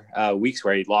 rare weeks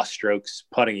where he lost strokes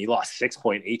putting. He lost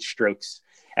 6.8 strokes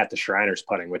at the Shriners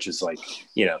putting, which is like,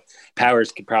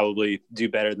 Powers could probably do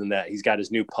better than that. He's got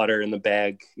his new putter in the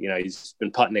bag. He's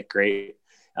been putting it great.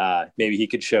 Maybe he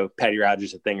could show Patty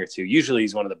Rogers a thing or two. Usually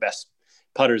he's one of the best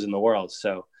putters in the world.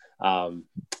 So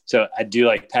I do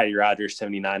like Patty Rogers,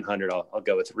 7,900. I'll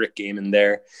go with Rick Gaiman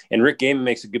there. And Rick Gaiman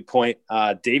makes a good point.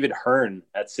 David Hearn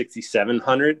at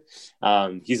 6,700.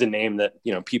 He's a name that,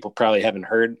 people probably haven't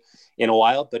heard in a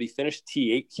while, but he finished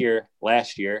T8 here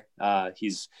last year.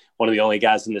 He's one of the only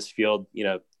guys in this field,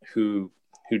 who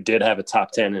did have a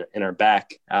top 10 in our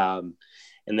back. And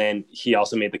then he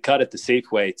also made the cut at the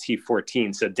Safeway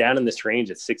T14. So down in this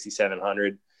range at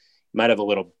 6,700, might have a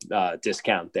little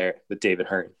discount there with David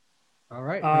Hearn. All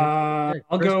right.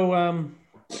 I'll go.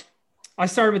 I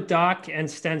started with Doc and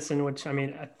Stenson, which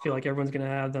I feel like everyone's going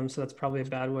to have them. So that's probably a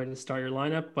bad way to start your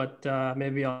lineup, but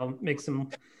maybe I'll make some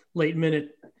late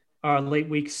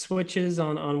week switches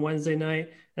on Wednesday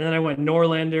night. And then I went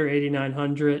Norlander,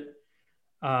 8,900.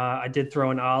 I did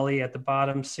throw an Ollie at the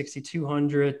bottom,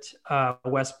 6,200.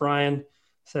 Wes Bryan,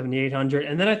 7,800.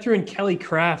 And then I threw in Kelly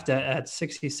Kraft at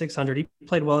 6,600. He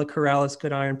played well at Corrales,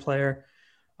 good iron player,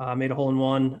 made a hole in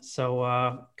one.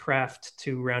 So Kraft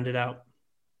to round it out.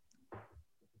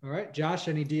 All right, Josh,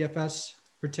 any DFS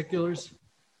particulars?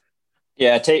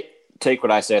 Yeah, take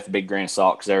what I say with a big grain of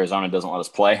salt, because Arizona doesn't let us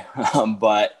play.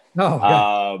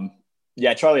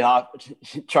 Charlie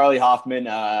Hoffman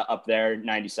up there,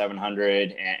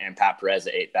 9,700, and Pat Perez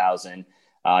at 8,000.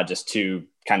 Just 2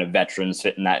 kind of veterans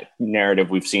fit in that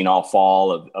narrative we've seen all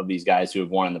fall of these guys who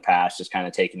have won in the past, just kind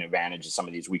of taking advantage of some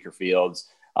of these weaker fields.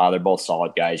 They're both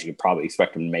solid guys. You could probably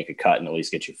expect them to make a cut and at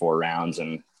least get you 4 rounds.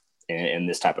 And in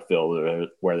this type of field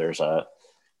where there's going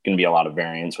to be a lot of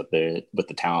variance with the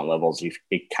talent levels, you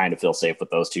kind of feel safe with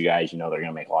those 2 guys. They're going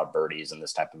to make a lot of birdies in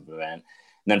this type of event.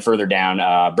 And then further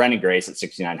down, Brendan Grace at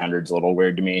 6,900 is a little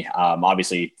weird to me.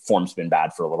 Obviously, form's been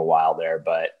bad for a little while there,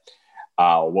 but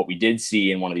what we did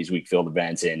see in one of these weak field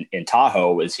events in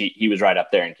Tahoe was he was right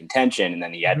up there in contention, and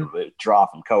then he had to withdraw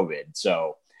from COVID.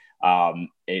 So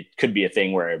it could be a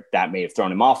thing where that may have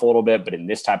thrown him off a little bit, but in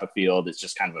this type of field, it's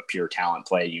just kind of a pure talent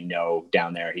play.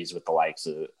 Down there, he's with the likes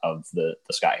of the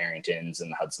Scott Harringtons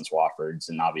and the Hudson Swaffords,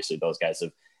 and obviously those guys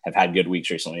have had good weeks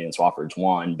recently, and Swafford's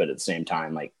won, but at the same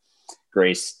time, like,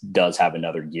 Grace does have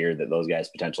another gear that those guys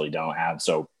potentially don't have.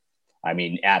 So,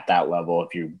 at that level,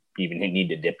 if you even need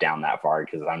to dip down that far,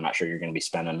 because I'm not sure you're going to be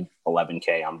spending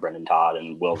 $11K on Brendan Todd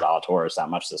and Will Zalatoris that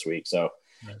much this week. So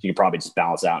you could probably just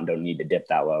balance out and don't need to dip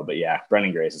that low. But yeah,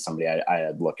 Brendan Grace is somebody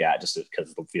I'd look at just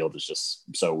because the field is just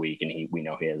so weak, and we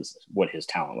know what his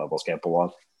talent level is capable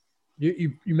of.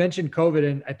 You mentioned COVID,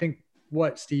 and I think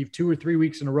Steve, 2 or 3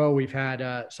 weeks in a row, we've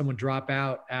had someone drop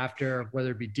out after,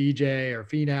 whether it be DJ or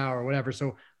Finau or whatever.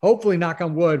 So hopefully, knock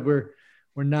on wood, we're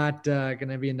not going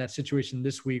to be in that situation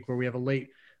this week where we have a late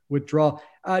withdrawal.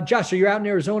 Josh, so you're out in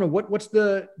Arizona. What's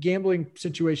the gambling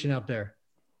situation out there?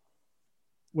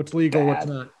 what's legal, what's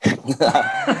not.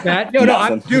 Matt,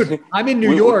 I'm in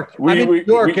New York.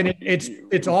 And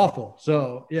it's awful.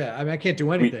 So yeah, I mean, I can't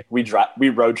do anything. We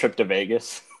road trip to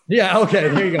Vegas. Yeah. Okay.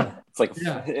 There you go. It's like,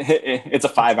 it's a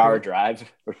 5-hour drive.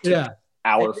 Or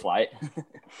 2-hour flight.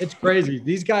 It's crazy.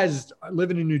 These guys are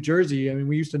living in New Jersey. I mean,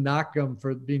 we used to knock them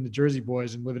for being the Jersey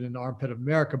boys and living in the armpit of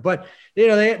America, but they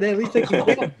at least they can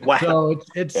win. Wow. So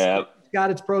it's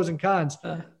got its pros and cons.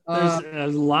 There's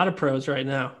a lot of pros right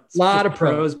now. A lot of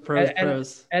pros.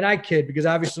 And I kid, because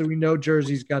obviously we know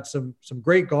Jersey's got some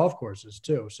great golf courses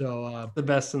too. So the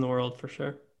best in the world for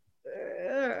sure.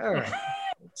 All right.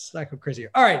 Let's not go crazy.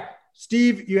 All right.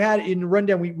 Steve, you had in the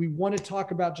rundown, we want to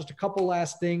talk about just a couple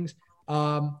last things.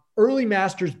 Early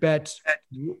Masters bets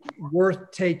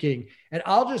worth taking. And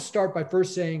I'll just start by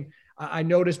first saying, I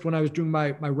noticed when I was doing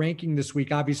my ranking this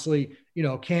week, obviously,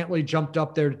 Cantlay jumped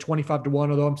up there to 25-1,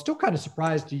 although I'm still kind of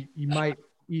surprised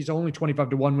he's only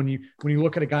 25-1 when you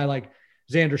look at a guy like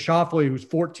Xander Schauffele, who's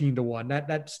 14-1.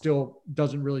 That still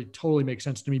doesn't really totally make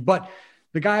sense to me. But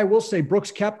the guy, I will say,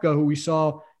 Brooks Koepka, who we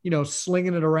saw,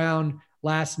 slinging it around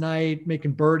last night,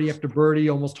 making birdie after birdie,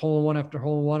 almost hole-in-one after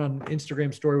hole-in-one on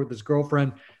Instagram story with his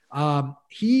girlfriend.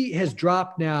 He has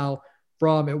dropped now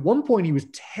from, at one point he was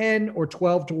 10 or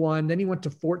 12-1. Then he went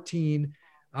to 14,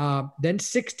 then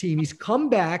 16. He's come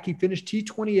back. He finished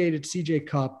T28 at CJ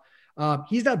Cup.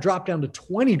 He's now dropped down to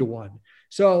 20-1.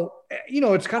 So,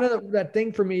 it's kind of that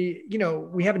thing for me.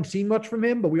 We haven't seen much from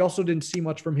him, but we also didn't see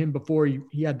much from him before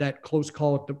he had that close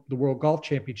call at the World Golf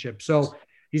Championship. So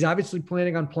he's obviously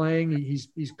planning on playing.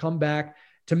 He's come back.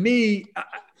 To me,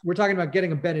 we're talking about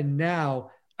getting a bet in now.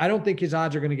 I don't think his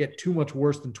odds are going to get too much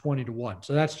worse than 20-1.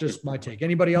 So that's just my take.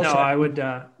 Anybody else? No, I would.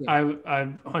 I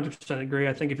 100% agree.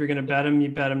 I think if you're going to bet him, you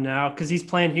bet him now because he's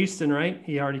playing Houston, right?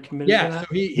 He already committed to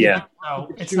that. So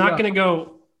it's not going to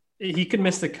go. He could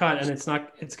miss the cut, and it's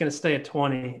going to stay at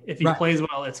 20. If he plays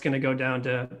well, it's going to go down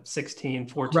to 16,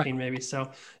 14 maybe. So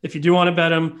if you do want to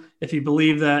bet him, if you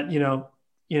believe that,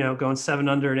 going 7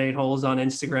 under and 8 holes on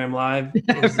Instagram Live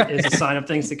is a sign of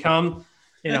things to come.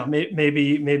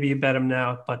 Maybe you bet him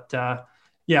now, but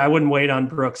I wouldn't wait on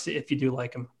Brooks if you do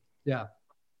like him. Yeah.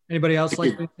 Anybody else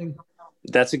like anything?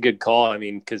 That's a good call. I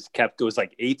mean, because Koepka was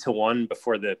like 8-1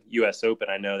 before the U.S. Open.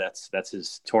 I know that's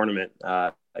his tournament.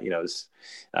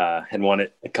 Had won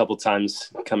it a couple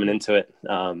times coming into it.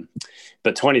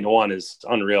 But 20-1 is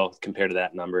unreal compared to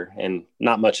that number, and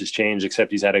not much has changed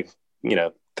except he's had a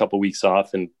couple weeks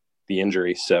off and the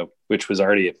injury, so which was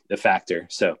already a factor.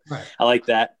 So I like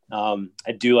that.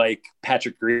 I do like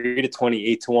Patrick Reed at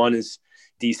 28-1 is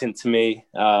decent to me.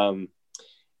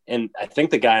 And I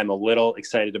think the guy I'm a little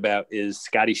excited about is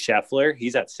Scotty Scheffler.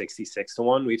 He's at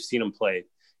 66-1. We've seen him play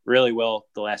really well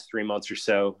the last 3 months or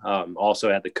so.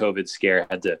 Also had the COVID scare,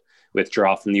 had to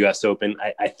withdraw from the U.S. Open.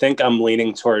 I think I'm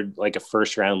leaning toward like a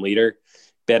first round leader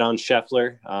bet on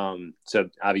Scheffler. So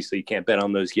obviously you can't bet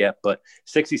on those yet, but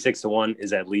 66-1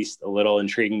 is at least a little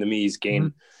intriguing to me. He's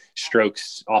gained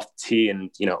strokes off the tee and,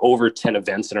 over 10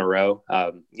 events in a row.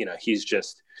 He's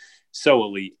just so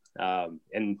elite.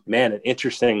 And man, an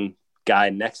interesting guy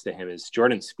next to him is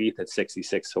Jordan Spieth at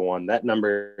 66-1. That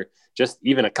number just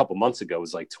even a couple months ago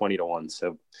was like 20-1.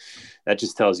 So that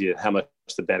just tells you how much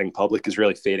the betting public is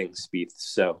really fading Spieth.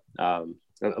 So,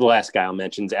 the last guy I'll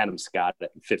mention is Adam Scott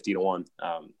at 50-1.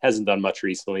 Hasn't done much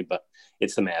recently, but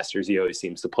it's the Masters. He always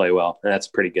seems to play well, and that's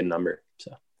a pretty good number.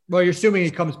 So, well, you're assuming he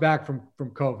comes back from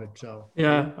COVID. So,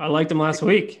 yeah, I liked him last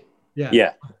week.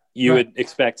 Yeah. You would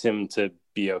expect him to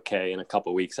be okay in a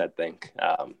couple of weeks, I think.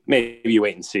 Maybe you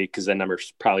wait and see because that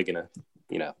number's probably gonna,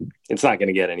 it's not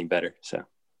gonna get any better. So,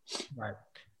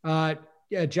 right.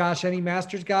 Josh, any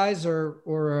Masters guys or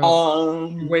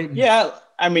waiting? Yeah.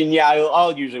 I mean,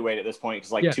 I'll usually wait at this point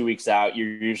because 2 weeks out, you're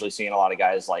usually seeing a lot of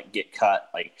guys get cut,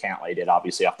 like Cantlay did,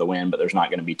 obviously off the win, but there's not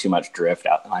going to be too much drift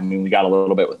out. I mean, we got a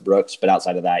little bit with Brooks, but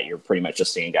outside of that, you're pretty much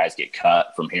just seeing guys get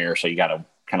cut from here. So you got to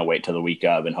kind of wait till the week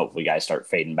of, and hopefully guys start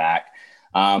fading back.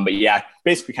 But yeah,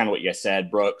 basically kind of what you guys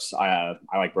said. Brooks, I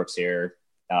like Brooks here.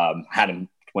 Had him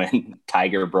when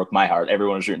Tiger broke my heart.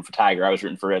 Everyone was rooting for Tiger. I was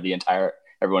rooting for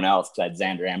everyone else besides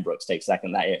Xander and Brooks take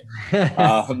second that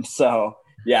year. So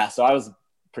I was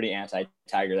pretty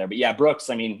anti-Tiger there. But yeah, Brooks,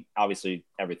 I mean, obviously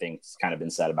everything's kind of been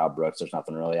said about Brooks. There's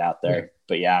nothing really out there. Yeah.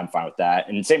 But yeah, I'm fine with that.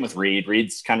 And same with Reed.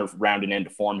 Reed's kind of rounding into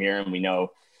form here. And we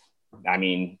know, I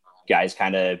mean, guys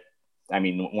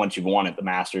once you've won at the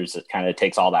Masters, it kind of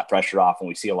takes all that pressure off. And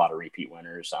we see a lot of repeat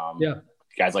winners.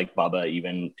 Guys like Bubba,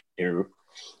 even who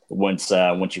once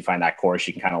you find that course,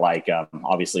 you can kind of like,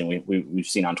 obviously we've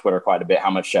seen on Twitter quite a bit how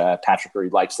much Patrick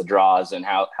Reed likes the draws and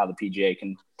how the PGA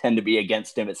can tend to be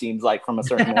against him. It seems like from a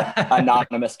certain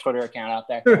anonymous Twitter account out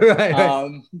there.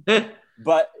 Right.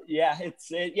 But yeah,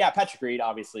 Patrick Reed,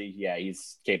 obviously, yeah,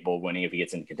 he's capable of winning if he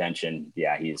gets into contention.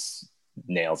 Yeah, he's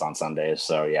nails on Sundays.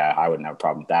 So yeah, I wouldn't have a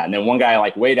problem with that. And then one guy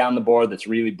like way down the board that's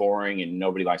really boring and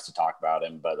nobody likes to talk about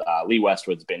him, but Lee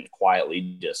Westwood's been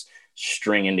quietly just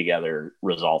stringing together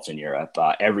results in Europe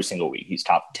every single week. He's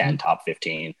top 10, top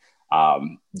 15,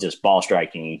 just ball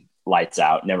striking, lights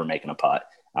out, never making a putt.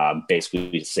 Basically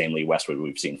the same Lee Westwood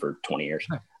we've seen for 20 years.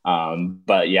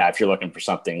 But yeah, if you're looking for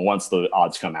something, once the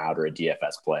odds come out or a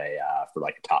DFS play for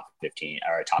like a top 15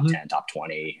 or a top 10, top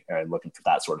 20, or looking for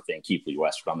that sort of thing, keep Lee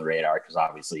Westwood on the radar because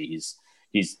obviously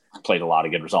he's played a lot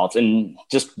of good results. And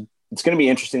just it's going to be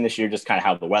interesting this year, just kind of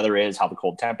how the weather is, how the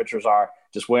cold temperatures are,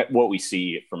 just what we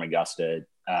see from Augusta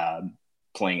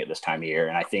playing at this time of year.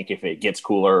 And I think if it gets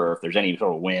cooler or if there's any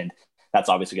sort of wind, that's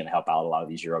obviously going to help out a lot of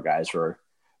these Euro guys who are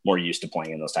more used to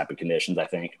playing in those type of conditions, I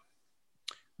think.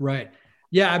 Right.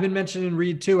 Yeah, I've been mentioning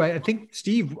Reed too. I think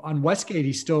Steve on Westgate,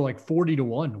 he's still like 40 to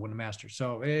 1 to win the Masters.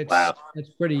 So it's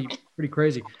pretty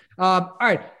crazy. All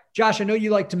right, Josh, I know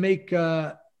you like to make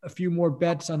a few more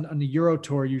bets on the Euro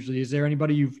Tour. Usually, is there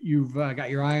anybody you've got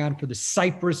your eye on for the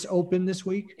Cyprus Open this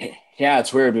week? Yeah,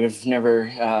 it's weird. We've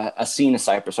never seen a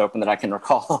Cyprus Open that I can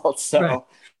recall. So right.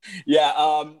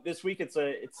 Yeah, this week it's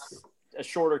a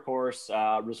shorter course,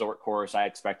 resort course. I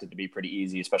expect it to be pretty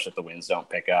easy, especially if the winds don't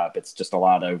pick up. It's just a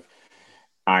lot of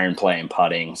iron play and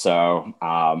putting. So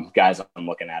guys I'm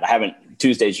looking at,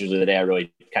 Tuesday's usually the day I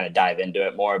really kind of dive into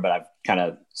it more, but I've kind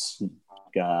of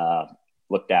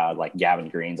looked out like Gavin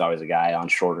Green's always a guy on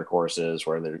shorter courses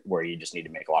where you just need to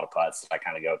make a lot of putts. I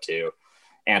kind of go to.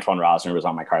 Antoine Rosner was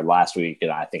on my card last week,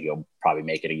 and I think he'll probably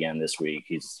make it again this week.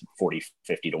 He's 40,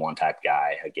 50 to 1 type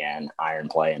guy. Again, iron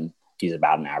play, and he's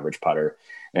about an average putter.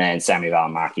 And then Sami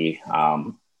Valimaki,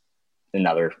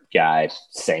 another guy,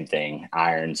 same thing.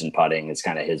 Irons and putting is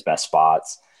kind of his best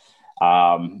spots.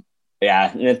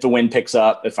 Yeah, and if the wind picks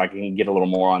up, if I can get a little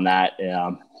more on that,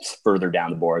 further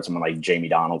down the board, someone like Jamie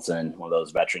Donaldson, one of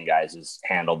those veteran guys, has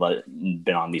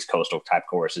been on these coastal type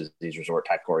courses, these resort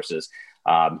type courses.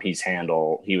 He's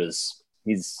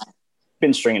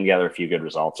been stringing together a few good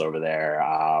results over there.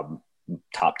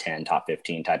 Top 10, top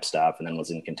 15 type stuff, and then was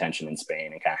in contention in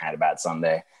Spain and kind of had a bad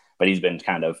Sunday, but he's been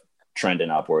kind of trending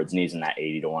upwards and he's in that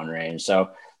 80 to 1 range. So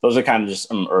those are kind of just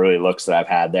some early looks that I've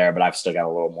had there, but I've still got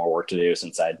a little more work to do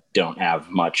since I don't have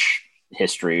much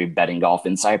history betting golf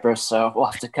in Cyprus. So we'll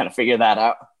have to kind of figure that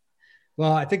out.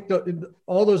 Well, I think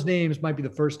all those names might be the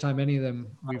first time any of them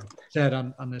we've said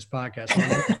on this podcast.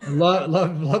 So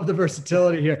love the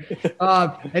versatility here.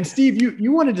 And Steve,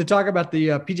 you wanted to talk about the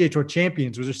PGA Tour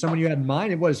champions. Was there someone you had in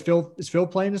mind? Is Phil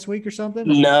playing this week or something?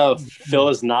 No, Phil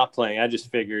is not playing. I just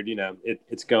figured,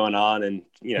 it's going on, and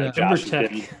Josh has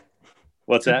been.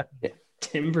 What's that?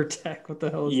 Timber Tech. What the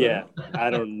hell is that? Yeah,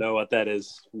 I don't know what that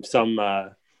is.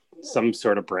 Some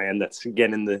sort of brand that's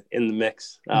again in the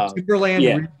mix. Timberland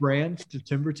rebrand to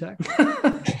Timber Tech.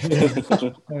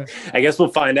 I guess we'll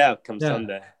find out come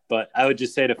Sunday. But I would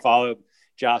just say to follow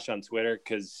Josh on Twitter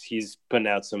because he's putting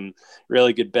out some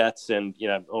really good bets, and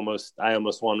I almost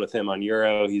won with him on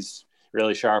Euro. He's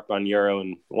really sharp on Euro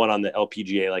and won on the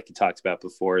LPGA like he talked about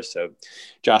before. So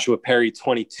Joshua Perry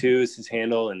 22 is his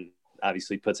handle, and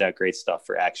obviously puts out great stuff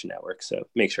for Action Network. So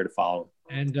make sure to follow him.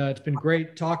 And it's been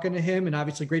great talking to him, and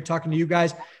obviously great talking to you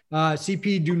guys.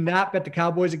 CP, do not bet the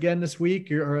Cowboys again this week,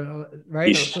 right?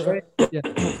 Right? Yeah.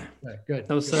 Good.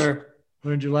 No, sir.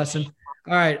 Learned your lesson.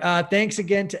 All right. Thanks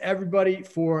again to everybody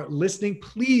for listening.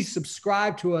 Please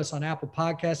subscribe to us on Apple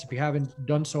Podcasts if you haven't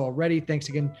done so already. Thanks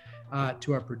again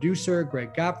to our producer,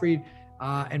 Greg Gottfried.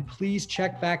 And please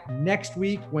check back next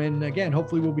week when, again,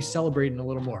 hopefully we'll be celebrating a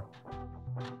little more.